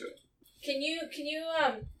next to it. Can you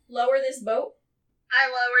lower this boat? I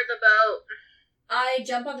lowered the boat. I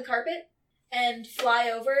jump on the carpet and fly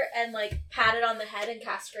over and, like, pat it on the head and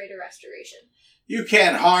cast Greater Restoration. You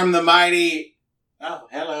can't harm the mighty... Oh,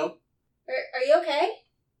 hello. Are you okay?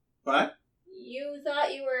 What? You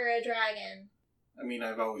thought you were a dragon. I mean,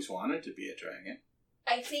 I've always wanted to be a dragon.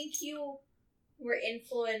 I think you were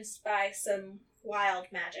influenced by some wild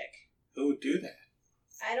magic. Who would do that?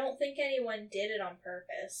 I don't think anyone did it on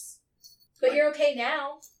purpose. But you're okay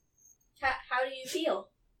now. How do you feel?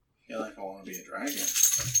 I feel like I want to be a dragon.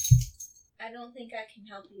 I don't think I can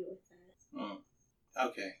help you with that. Oh,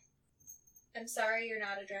 okay. I'm sorry you're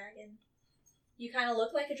not a dragon. You kind of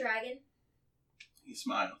look like a dragon. He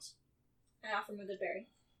smiles. I offer him a good berry.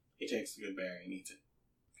 He takes the good berry and eats it.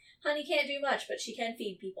 Honey can't do much, but she can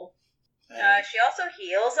feed people. She also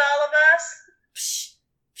heals all of us. Psh,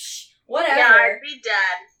 psh, whatever. Yeah, I'd be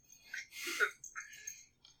dead.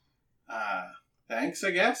 Thanks,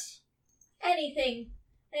 I guess. Anything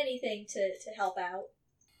to help out.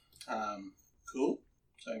 Cool.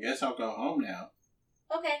 So I guess I'll go home now.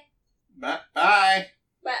 Okay. Bye. Bye.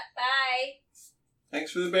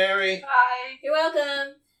 Thanks for the berry. Bye. You're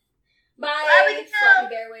welcome. Bye. Bye, we can Floppy go.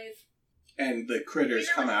 bear wave. And the critters You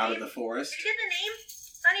know come his out name? of the forest. Did you get the name?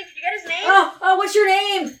 Honey, did you get his name? Oh, what's your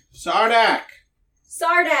name? Sardak!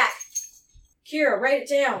 Sardak. Kira, write it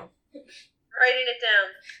down. Writing it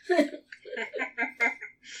down.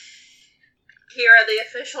 Kira, the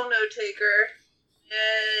official note taker.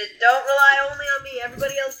 Don't rely only on me.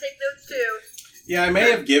 Everybody else take notes too. Yeah, I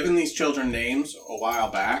may have given these children names a while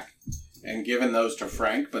back and given those to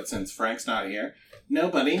Frank, but since Frank's not here,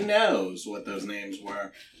 nobody knows what those names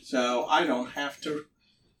were. So I don't have to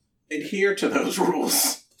adhere to those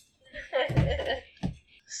rules.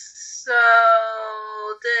 So,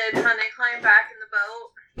 did Honey climb back in the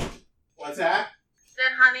boat? What's that?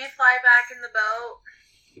 Did Honey fly back in the boat?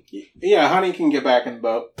 Yeah, Honey can get back in the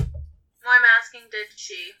boat. Well, I'm asking, did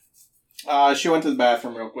she? She went to the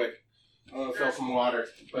bathroom real quick. I'm gonna fill some water,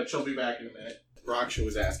 but she'll be back in a minute. Raksha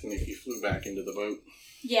was asking if you flew back into the boat.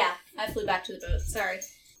 Yeah, I flew back to the boat. Sorry.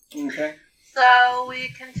 Okay. So, we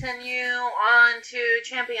continue on to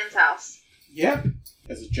Champion's house. Yep.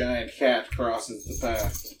 As a giant cat crosses the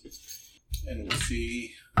path. And we'll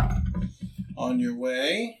see on your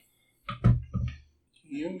way,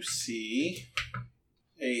 you see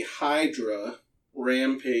a hydra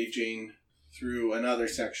rampaging through another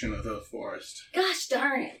section of the forest. Gosh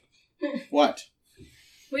darn it. What?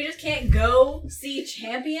 We just can't go see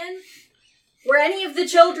Champion? Were any of the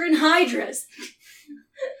children hydras?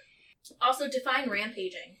 Also, define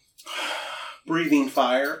rampaging. Breathing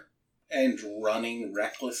fire and running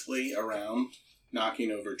recklessly around,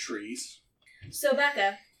 knocking over trees. So,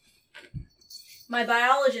 Becca, my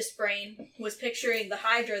biologist brain was picturing the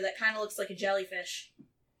Hydra that kind of looks like a jellyfish.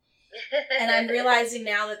 And I'm realizing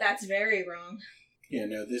now that that's very wrong. Yeah,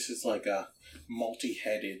 no, this is like a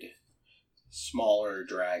multi-headed, smaller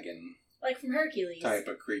dragon. Like from Hercules. Type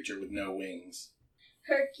of creature with no wings.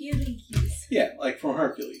 Hercules. Yeah, like from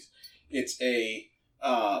Hercules. It's a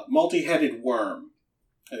multi-headed worm,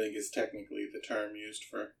 I think is technically the term used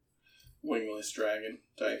for wingless dragon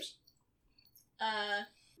types.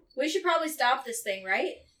 We should probably stop this thing,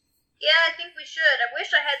 right? Yeah, I think we should. I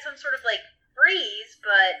wish I had some sort of, freeze,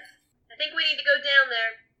 but I think we need to go down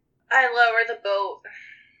there. I lower the boat.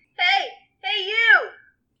 Hey, you!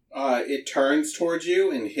 It turns towards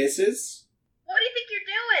you and hisses. What do you think you're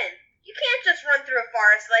doing? You can't just run through a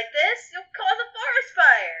forest like this. You'll cause a forest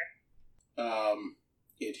fire.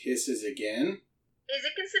 It hisses again. Is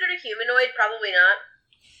it considered a humanoid? Probably not.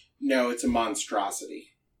 No, it's a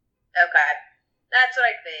monstrosity. Okay. That's what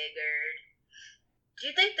I figured. Do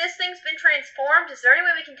you think this thing's been transformed? Is there any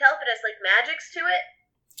way we can tell if it has, magics to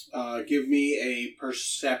it? Give me a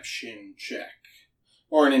perception check.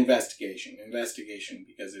 Or an investigation. Investigation,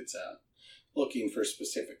 because it's looking for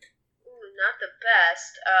specific. Ooh, not the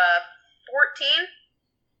best.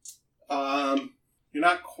 14? You're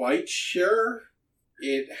not quite sure.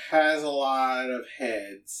 It has a lot of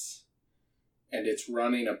heads. And it's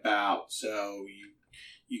running about, so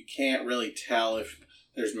you can't really tell if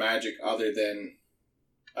there's magic other than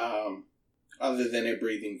a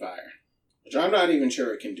breathing fire. Which I'm not even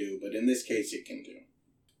sure it can do, but in this case it can do.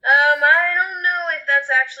 I don't know if that's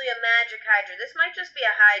actually a magic Hydra. This might just be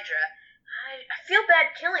a Hydra. I feel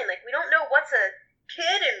bad killing. We don't know what's a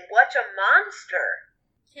kid and what's a monster.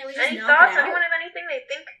 Can't we just Any knock thoughts? it out? Anyone have anything they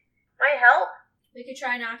think might help? We could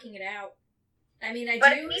try knocking it out. I mean, I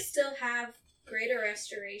But do still have greater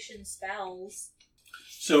restoration spells.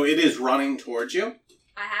 So it is running towards you?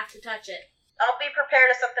 I have to touch it. I'll be prepared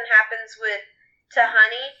if something happens to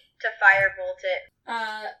Honey to firebolt it.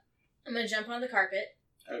 I'm gonna jump on the carpet.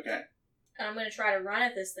 Okay. And I'm gonna try to run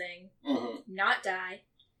at this thing, not die,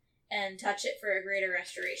 and touch it for a greater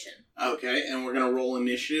restoration. Okay, and we're gonna roll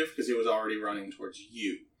initiative because it was already running towards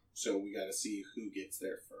you. So we gotta see who gets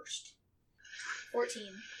there first. 14.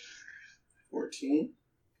 14.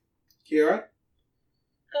 Kira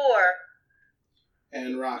 4.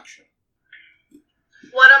 and Raksha.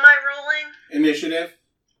 What am I rolling? Initiative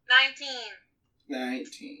 19.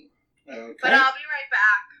 19. Okay. But I'll be right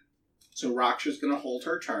back. So Raksha's gonna hold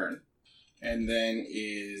her turn, and then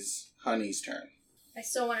is Honey's turn. I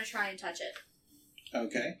still want to try and touch it.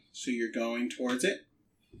 Okay, so you're going towards it?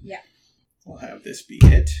 Yeah. We'll have this be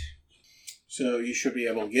it. So you should be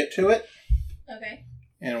able to get to it. Okay.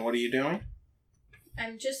 And what are you doing?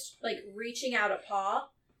 I'm just, reaching out a paw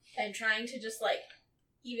and trying to just,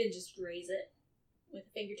 even just graze it with a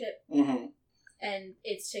fingertip. Mm-hmm. And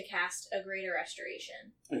it's to cast a greater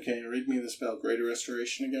restoration. Okay, read me the spell Greater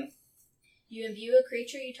Restoration again. You imbue a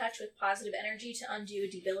creature you touch with positive energy to undo a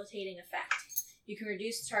debilitating effect. You can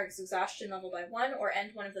reduce the target's exhaustion level by 1 or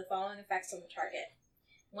end one of the following effects on the target.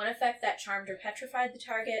 1 effect that charmed or petrified the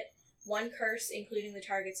target, 1 curse including the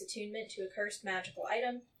target's attunement to a cursed magical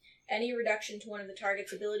item, any reduction to one of the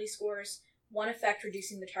target's ability scores, 1 effect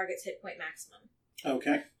reducing the target's hit point maximum.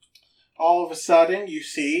 Okay. All of a sudden, you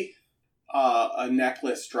see a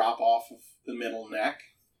necklace drop off of the middle neck,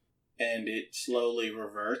 and it slowly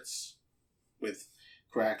reverts with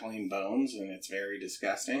crackling bones, and it's very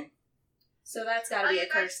disgusting. So that's gotta be a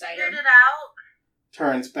cursed item. Figured it out.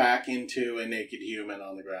 Turns back into a naked human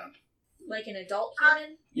on the ground. Like an adult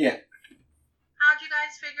human? Yeah. How'd you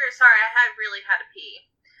guys figure it? Sorry, I really had to pee.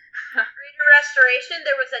 Greater restoration,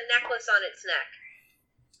 there was a necklace on its neck.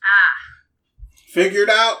 Figured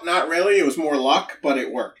out? Not really. It was more luck, but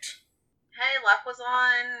it worked. Hey, luck was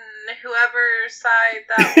on whoever's side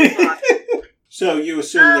that was on. So you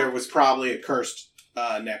assume there was probably a cursed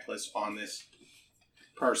necklace on this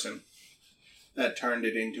person that turned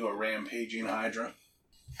it into a rampaging Hydra.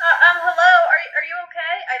 Hello? Are you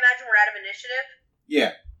okay? I imagine we're out of initiative.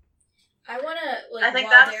 Yeah. I wanna, I think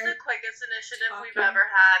while that's they're the quickest initiative we've talking, ever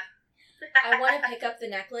had. I wanna pick up the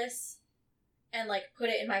necklace and, put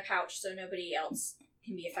it in my pouch so nobody else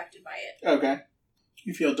can be affected by it. Okay.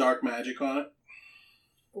 You feel dark magic on it?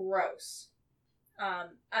 Gross.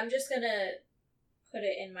 I'm just gonna put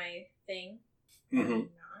it in my thing. Mm-hmm.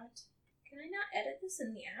 Can I not edit this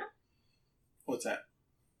in the app? What's that?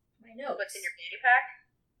 My notes. What's in your fanny pack?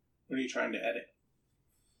 What are you trying to edit?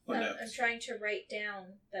 What notes? I'm trying to write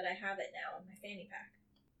down that I have it now in my fanny pack.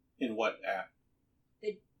 In what app?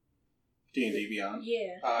 The D&D Beyond?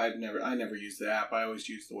 Yeah. I never used the app. I always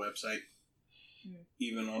use the website.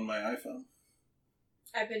 Even on my iPhone.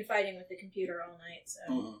 I've been fighting with the computer all night, so...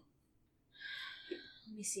 Mm-hmm.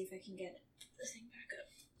 Let me see if I can get the thing back up.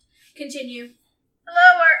 Continue.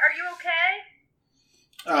 Hello, are you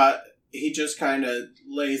okay? He just kind of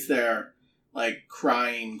lays there, like,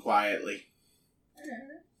 crying quietly.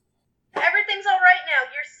 Everything's alright now.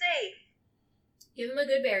 You're safe. Give him a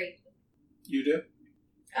good berry. You do?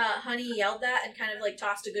 Honey yelled that and kind of, like,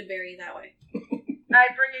 tossed a good berry that way. I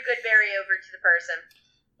bring a good berry over to the person.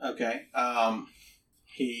 Okay.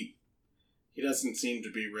 He doesn't seem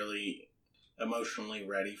to be really emotionally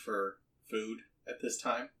ready for food at this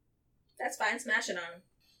time. That's fine. Smash it on him.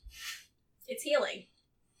 It's healing.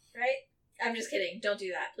 Right? I'm just kidding. Don't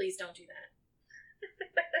do that. Please don't do that.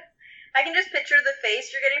 I can just picture the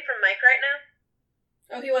face you're getting from Mike right now.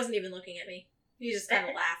 Oh, he wasn't even looking at me. He just kind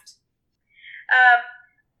of laughed.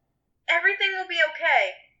 Everything will be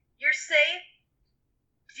okay. You're safe.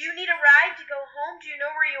 Do you need a ride to go home? Do you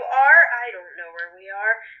know where you are? I don't know where we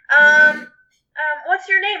are. What's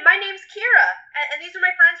your name? My name's Kira. And these are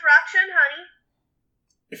my friends Raksha and Honey.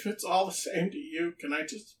 If it's all the same to you, can I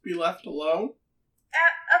just be left alone?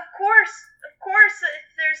 Of course.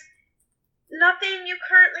 If there's nothing you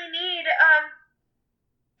currently need,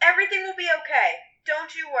 everything will be okay.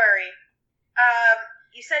 Don't you worry.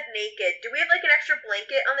 You said naked. Do we have, like, an extra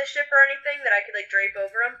blanket on the ship or anything that I could, like, drape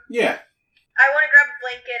over him? Yeah. I want to grab a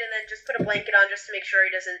blanket and then just put a blanket on just to make sure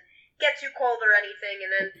he doesn't get too cold or anything,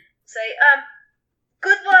 and then say,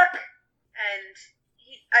 good luck! And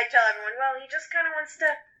I tell everyone, well, he just kind of wants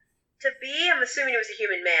to be. I'm assuming he was a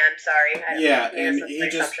human man, sorry. And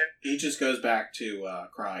he just goes back to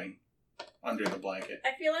crying under the blanket.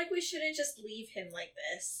 I feel like we shouldn't just leave him like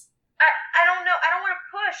this. I don't know. I don't want to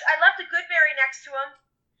push. I left a good berry next to him.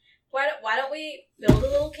 Why don't we build a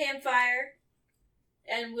little campfire,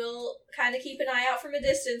 and we'll kind of keep an eye out from a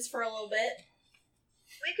distance for a little bit.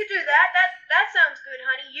 We could do that. That sounds good,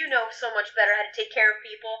 honey. You know so much better how to take care of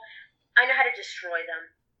people. I know how to destroy them.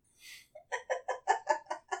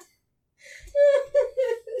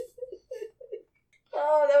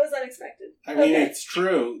 Oh, that was unexpected. I mean, It's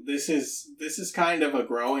true. This is kind of a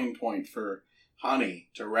growing point for Honey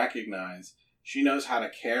to recognize. She knows how to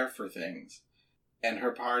care for things, and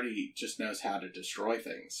her party just knows how to destroy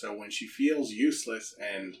things. So when she feels useless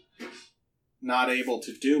and not able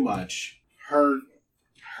to do much,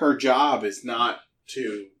 her job is not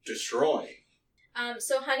to destroy.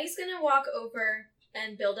 So Honey's gonna walk over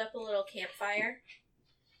and build up a little campfire,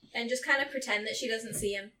 and just kind of pretend that she doesn't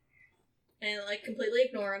see him, and like completely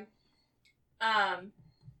ignore him.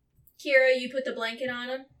 Kira, you put the blanket on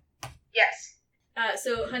him. Yes.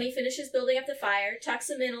 So Honey finishes building up the fire, tucks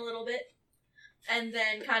him in a little bit, and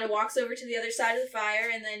then kind of walks over to the other side of the fire,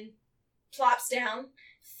 and then plops down,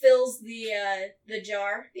 fills the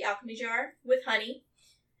jar, the alchemy jar, with honey,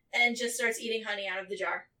 and just starts eating honey out of the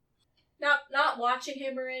jar. Not watching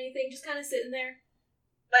him or anything, just kind of sitting there.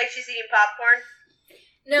 Like she's eating popcorn?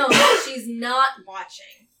 No, she's not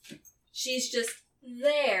watching. She's just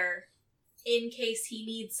there in case he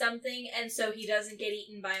needs something, and so he doesn't get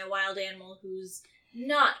eaten by a wild animal who's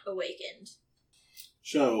not awakened.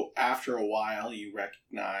 So after a while, you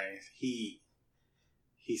recognize he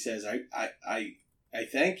says, I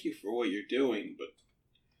thank you for what you're doing, but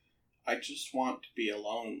I just want to be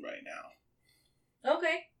alone right now.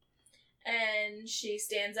 Okay. And she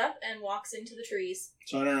stands up and walks into the trees.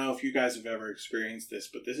 So I don't know if you guys have ever experienced this,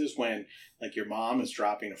 but this is when, like, your mom is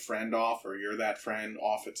dropping a friend off, or you're that friend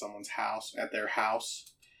off at someone's house, at their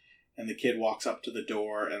house, and the kid walks up to the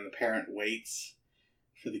door, and the parent waits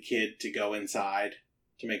for the kid to go inside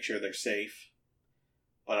to make sure they're safe.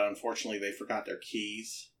 But unfortunately, they forgot their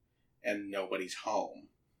keys, and nobody's home,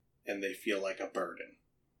 and they feel like a burden.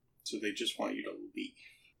 So they just want you to leave,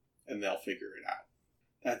 and they'll figure it out.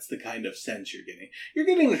 That's the kind of sense you're getting. You're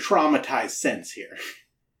getting a traumatized sense here.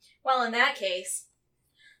 Well, in that case,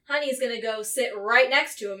 Honey's gonna go sit right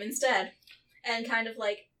next to him instead, and kind of,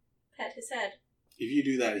 like, pet his head. If you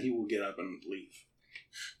do that, he will get up and leave.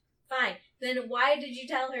 Fine. Then why did you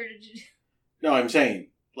tell her to do... No, I'm saying,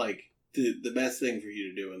 like, the best thing for you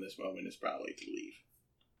to do in this moment is probably to leave.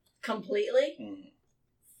 Completely? Mm-hmm.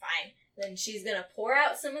 Fine. Then she's gonna pour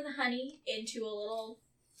out some of the honey into a little,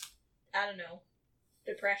 I don't know,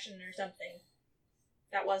 depression or something.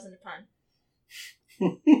 That wasn't a pun.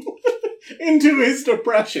 Into his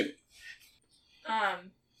depression.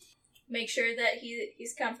 Make sure that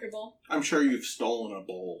he's comfortable. I'm sure you've stolen a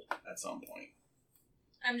bowl at some point.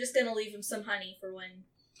 I'm just gonna leave him some honey for when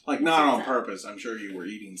Like, not on purpose. I'm sure you were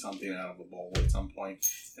eating something out of a bowl at some point,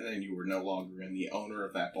 and then you were no longer in the owner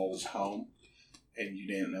of that bowl's home, and you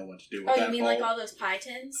didn't know what to do with that bowl. Oh, you mean like all those pie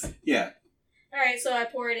tins? Yeah. Alright, so I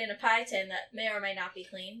pour it in a pie tin that may or may not be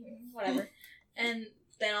clean, whatever, and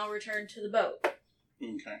then I'll return to the boat.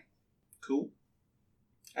 Okay. Cool.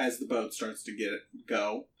 As the boat starts to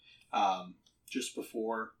go, just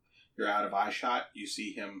before you're out of eye shot, you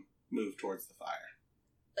see him move towards the fire.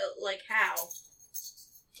 Like how?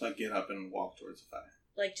 Like, get up and walk towards the fire.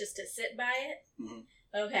 Like, just to sit by it?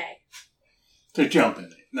 Mm-hmm. Okay. To jump in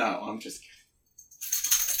it. No, I'm just kidding.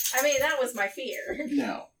 I mean, that was my fear.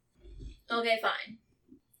 No. Okay, fine.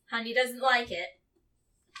 Honey doesn't like it,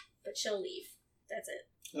 but she'll leave. That's it.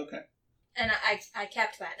 Okay. And I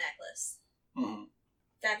kept that necklace. Mm-hmm.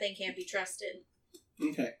 That thing can't be trusted.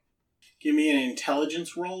 Okay. Give me an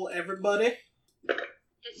intelligence roll, everybody.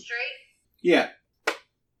 Just straight? Yeah.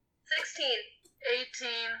 16. 18.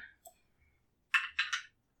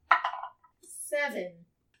 7.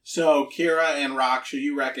 So, Kira and Raksha,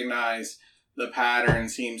 you recognize the pattern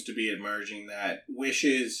seems to be emerging that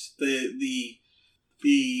wishes, the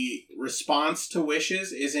response to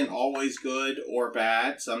wishes isn't always good or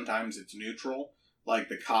bad. Sometimes it's neutral, like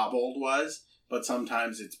the kobold was, but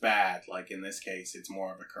sometimes it's bad, like in this case, it's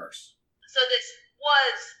more of a curse. So this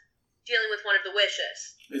was dealing with one of the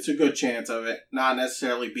wishes. It's a good chance of it, not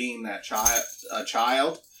necessarily being that a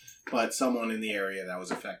child, but someone in the area that was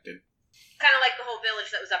affected. Kind of like the whole village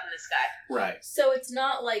that was up in the sky. Right. So it's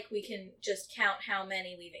not like we can just count how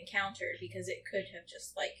many we've encountered, because it could have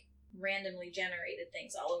just, like, randomly generated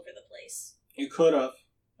things all over the place. You could have.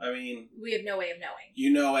 I mean... We have no way of knowing.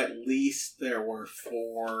 You know, at least there were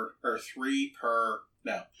 4 or 3 per...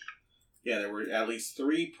 No. Yeah, there were at least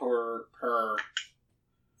 3 per...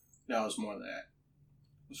 No, it was more than that.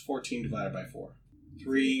 It was 14 divided by 4.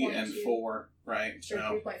 3 and 4, right? So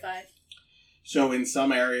 3.5. So in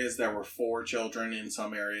some areas there were 4 children, in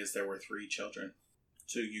some areas there were 3 children.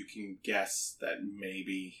 So you can guess that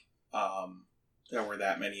maybe there were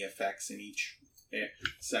that many effects in each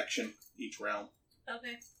section, each realm.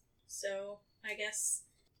 Okay. So, I guess,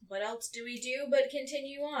 what else do we do but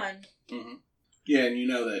continue on? Mm-hmm. Yeah, and you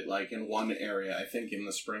know that, like, in one area, I think in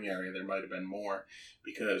the spring area there might have been more,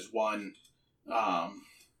 because one,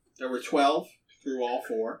 there were 12 through all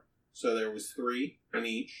 4. So there was 3 in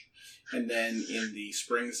each. And then in the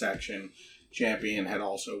spring section, Champion had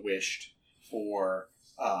also wished for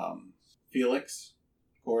Felix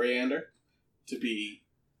Coriander to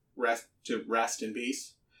rest in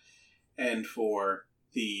peace. And for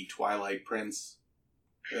the Twilight Prince,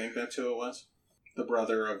 I think that's who it was, the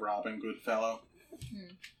brother of Robin Goodfellow,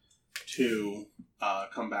 to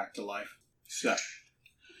come back to life. So,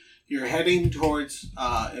 you're heading towards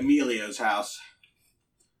Emilio's house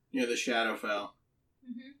near the Shadowfell.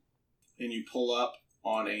 Mm-hmm. And you pull up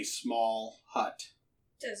on a small hut.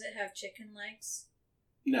 Does it have chicken legs?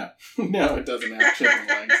 No. No, it doesn't have chicken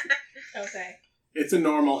legs. Okay. It's a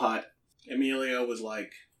normal hut. Emilio was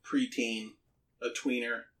like preteen, a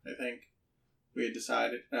tweener, I think. We had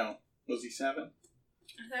decided. No. Was he 7?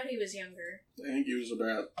 I thought he was younger. I think he was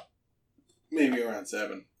about maybe around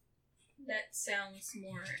 7. That sounds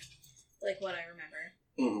more like what I remember.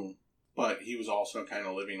 Mm-hmm. But he was also kind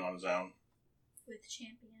of living on his own. With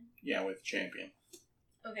Champion? Yeah, with Champion.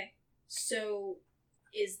 Okay. So,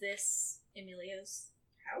 is this Emilio's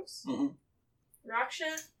house? Mm-hmm.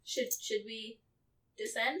 Raksha, should we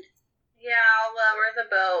descend? Yeah, I'll lower the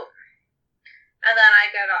boat. And then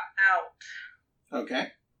I get out.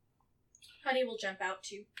 Okay. Honey will jump out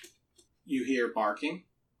too. You hear barking,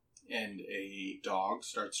 and a dog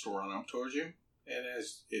starts to run up towards you. And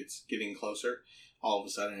as it's getting closer, all of a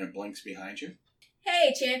sudden it blinks behind you.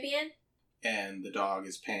 Hey, Champion! And the dog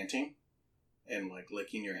is panting and, like,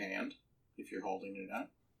 licking your hand if you're holding it up.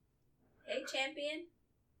 Hey, Champion.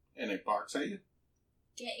 And it barks at you.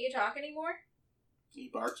 Can't you talk anymore? He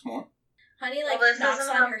barks more. Honey, like, Well, this knocks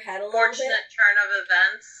isn't on a her head a little Fortunate bit. turn of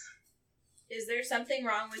events. Is there something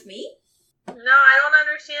wrong with me? No, I don't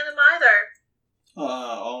understand them either.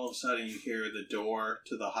 All of a sudden you hear the door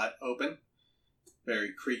to the hut open.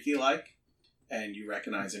 Very creaky-like. And you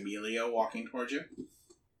recognize Emilio walking towards you.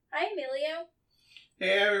 Hi, Emilio.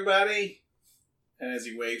 Hey, everybody! And as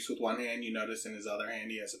he waves with one hand, you notice in his other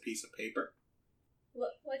hand he has a piece of paper.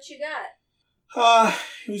 What you got?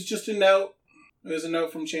 It was just a note. It was a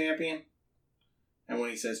note from Champion. And when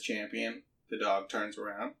he says Champion, the dog turns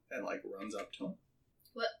around and, like, runs up to him.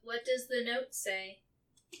 What does the note say?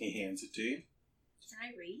 He hands it to you. Can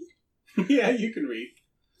I read? Yeah, you can read.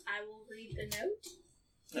 I will read the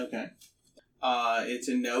note. Okay. It's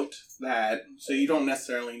a note that, so you don't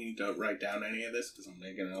necessarily need to write down any of this because I'm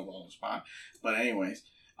making it up on the spot. But anyways,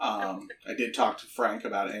 I did talk to Frank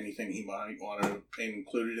about anything he might want to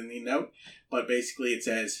include in the note. But basically it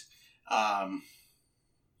says,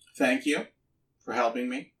 thank you for helping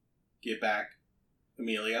me get back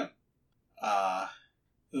Emilio.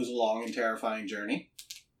 It was a long and terrifying journey,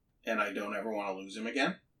 and I don't ever want to lose him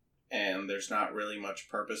again. And there's not really much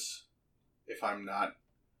purpose if I'm not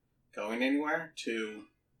going anywhere to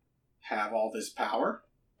have all this power.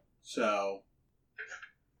 So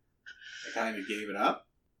I kind of gave it up.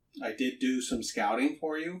 I did do some scouting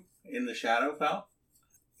for you in the Shadowfell.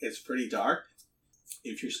 It's pretty dark.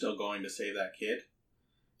 If you're still going to save that kid,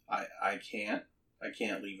 I can't. I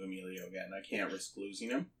can't leave Emilio again. I can't risk losing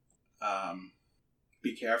him.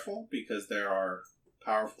 Be careful, because there are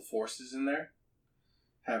powerful forces in there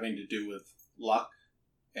having to do with luck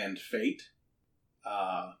and fate.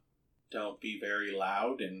 Don't be very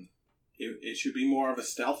loud, and it should be more of a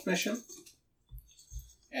stealth mission.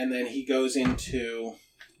 And then he goes into,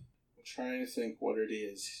 I'm trying to think what it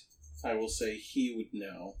is. I will say he would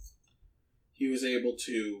know. He was able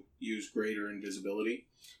to use greater invisibility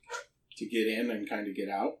to get in and kind of get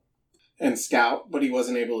out and scout, but he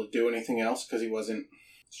wasn't able to do anything else because he wasn't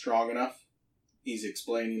strong enough. He's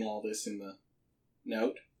explaining all this in the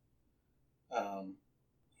note.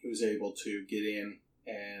 He was able to get in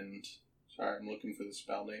and, sorry, I'm looking for the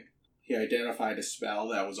spell name. He identified a spell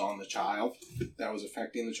that was on the child, that was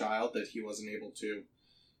affecting the child, that he wasn't able to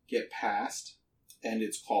get past, and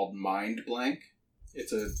it's called Mind Blank.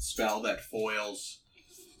 It's a spell that foils,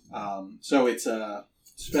 so it's a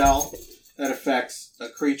spell that affects a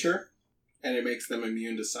creature, and it makes them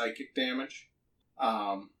immune to psychic damage.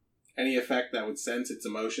 Any effect that would sense its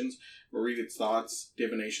emotions, or read its thoughts,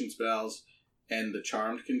 divination spells, and the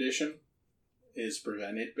charmed condition is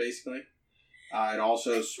prevented, basically. It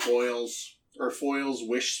also foils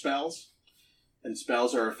wish spells, and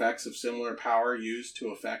spells are effects of similar power used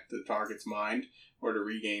to affect the target's mind or to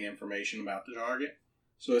regain information about the target.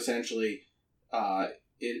 So essentially,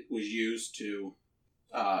 it was used to,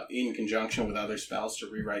 in conjunction with other spells, to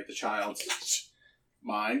rewrite the child's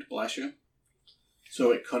mind, bless you.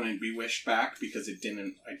 So it couldn't be wished back because it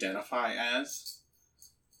didn't identify as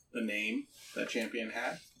the name that Champion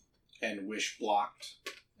had, and wish blocked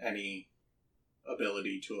any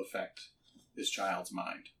ability to affect this child's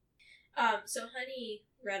mind. So Honey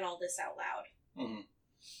read all this out loud. Mm-hmm.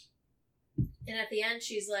 And at the end,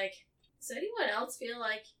 she's like, does anyone else feel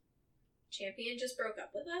like Champion just broke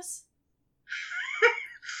up with us?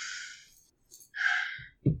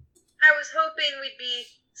 I was hoping we'd be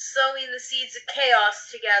sowing the seeds of chaos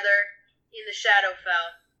together in the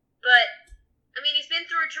Shadowfell. But, I mean, he's been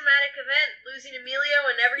through a traumatic event, losing Emilio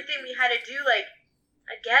and everything we had to do, like,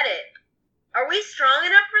 I get it. Are we strong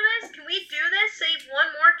enough for this? Can we do this? Save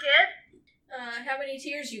one more kid? How many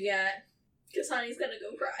tears you got? Because Honey's gonna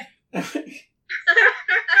go cry.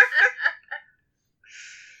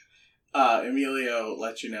 Emilio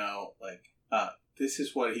lets you know, like, this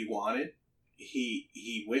is what he wanted.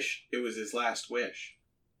 He wished it was his last wish.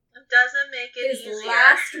 It doesn't make it His easier.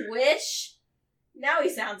 last wish? Now he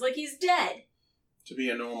sounds like he's dead. To be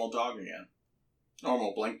a normal dog again.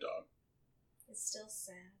 Normal blink dog. It's still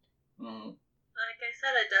sad. Mm-hmm. Like I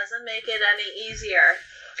said, it doesn't make it any easier.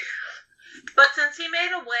 But since he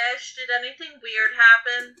made a wish, did anything weird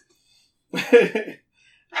happen?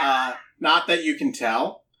 Not that you can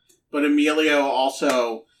tell, but Emilio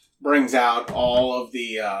also brings out all of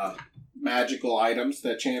the magical items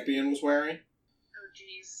that Champion was wearing. Oh,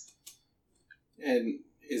 jeez. And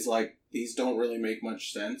is like, these don't really make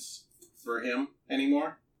much sense for him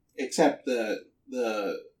anymore. Except the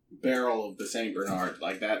barrel of the St. Bernard.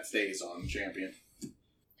 Like, that stays on Champion.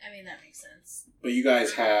 I mean, that makes sense. But you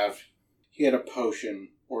guys have... He had a potion,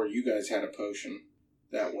 or you guys had a potion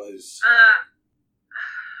that was...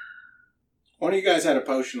 One of you guys had a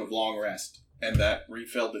potion of long rest, and that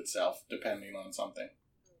refilled itself, depending on something.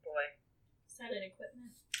 Oh, boy. Is that an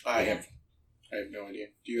equipment? I have no idea.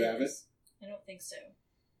 Do you have it? I don't think so.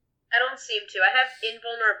 I don't seem to. I have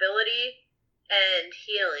invulnerability and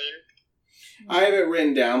healing. I have it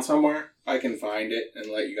written down somewhere. I can find it and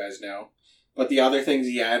let you guys know. But the other things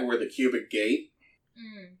he had were the cubic gate.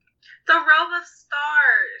 Mm. The robe of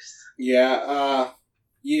stars. Yeah,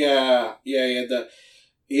 he had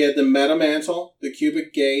the meta mantle, the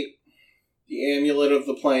cubic gate, the amulet of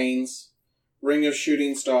the plains, ring of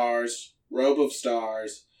shooting stars, robe of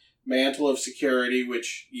stars, mantle of security,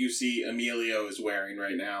 which you see Emilio is wearing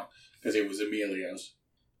right now, because it was Emilio's.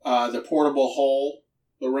 The portable hole,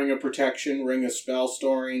 the ring of protection, ring of spell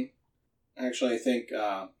storing. Actually, I think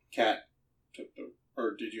Kat took the...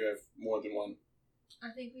 Or did you have more than one? I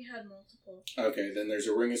think we had multiple. Okay, then there's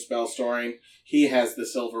a Ring of Spell Storing. He has the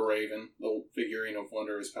Silver Raven, the figurine of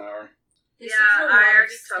Wondrous Power. This yeah, I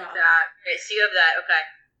already took that. Okay, so you have that, okay.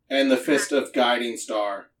 And the Fist of Guiding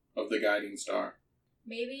Star, of the Guiding Star.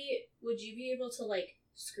 Maybe, would you be able to, like,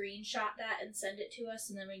 screenshot that and send it to us,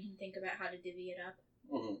 and then we can think about how to divvy it up?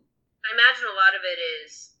 Mm-hmm. I imagine a lot of it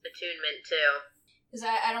is attunement, too. Because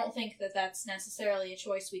I don't think that that's necessarily a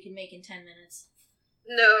choice we can make in 10 minutes.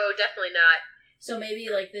 No, definitely not. So maybe,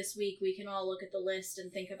 like, this week we can all look at the list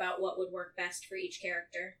and think about what would work best for each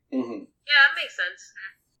character. Mm-hmm. Yeah, that makes sense.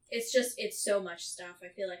 It's so much stuff. I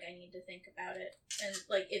feel like I need to think about it. And,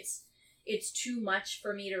 like, it's too much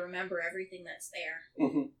for me to remember everything that's there.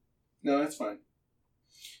 Mm-hmm. No, that's fine.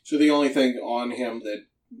 So the only thing on him that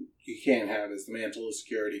you can't have is the Mantle of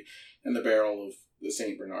Security and the Barrel of the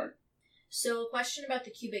St. Bernard. So a question about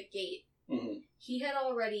the cubic gate. Mm-hmm. He had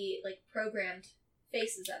already, like, programmed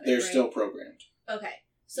faces of it, They're right? still programmed. Okay.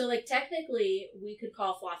 So, like, technically, we could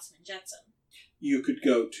call Flotsam and Jetsam. You could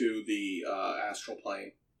go to the astral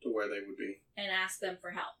plane to where they would be. And ask them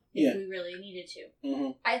for help if we really needed to.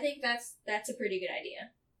 Mm-hmm. I think that's a pretty good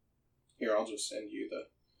idea. Here, I'll just send you the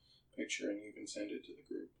picture and you can send it to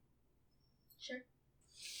the group. Sure.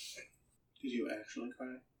 Did you actually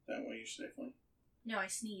cry? That way you're sniffling? No, I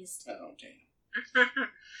sneezed. Oh, damn.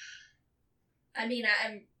 I mean,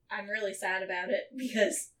 I'm really sad about it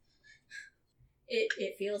because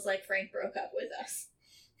it feels like Frank broke up with us.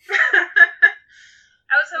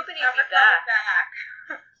 I was hoping he'd be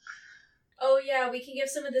back. Oh yeah, we can give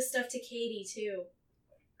some of this stuff to Katie too.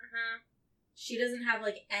 Mm-hmm. She doesn't have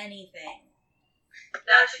like anything.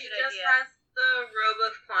 No, she just has the robe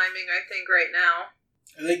of climbing, I think, right now.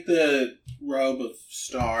 I think the robe of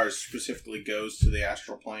stars specifically goes to the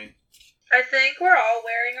astral plane. I think we're all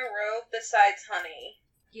wearing a robe besides Honey.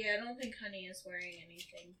 Yeah, I don't think Honey is wearing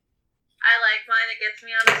anything. I like mine. It gets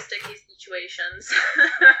me out of sticky situations.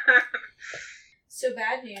 So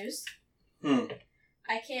bad news.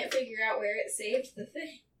 I can't figure out where it saved the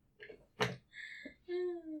thing.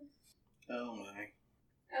 Oh my.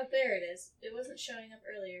 Oh, there it is. It wasn't showing up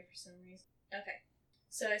earlier for some reason. Okay.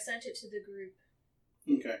 So I sent it to the group.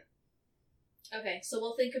 Okay. Okay, so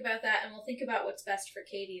we'll think about that, and we'll think about what's best for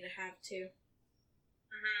Katie to have, too.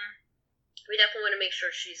 Mm-hmm. We definitely want to make sure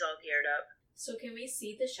she's all geared up. So can we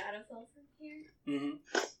see the Shadowfell from here? Mm-hmm.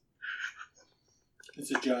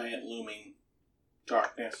 It's a giant looming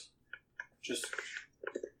darkness. Just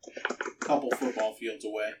a couple football fields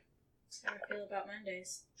away. That's how I feel about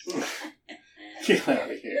Mondays. Get out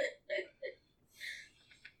of here.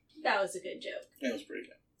 That was a good joke. That was pretty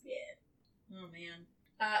good. Yeah. Oh, man.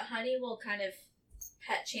 Honey will kind of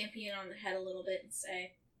pet Champion on the head a little bit and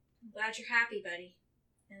say, "I'm glad you're happy, buddy."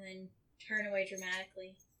 And then turn away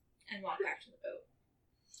dramatically and walk back to the boat.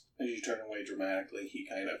 As you turn away dramatically, he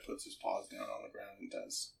kind of puts his paws down on the ground and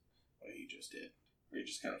does what he just did. Where he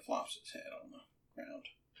just kind of flops his head on the ground.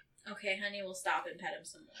 Okay, Honey will stop and pet him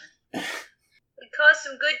some more. We caused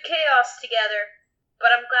some good chaos together,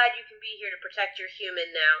 but I'm glad you can be here to protect your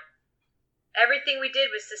human now. Everything we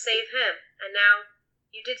did was to save him, and now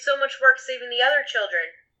you did so much work saving the other children.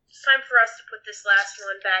 It's time for us to put this last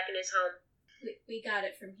one back in his home. We got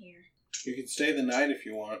it from here. You can stay the night if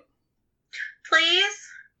you want. Please?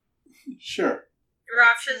 Sure.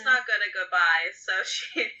 Raksha's not gonna goodbye, so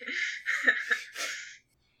she...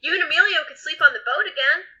 You and Emilio could sleep on the boat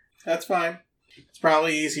again. That's fine. It's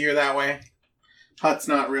probably easier that way. Hut's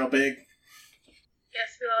not real big.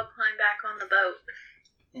 Guess we all climb back on the boat.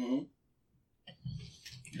 Mm-hmm.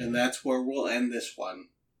 And that's where we'll end this one.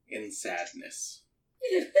 In sadness.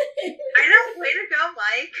 I know, way to go,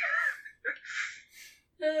 Mike.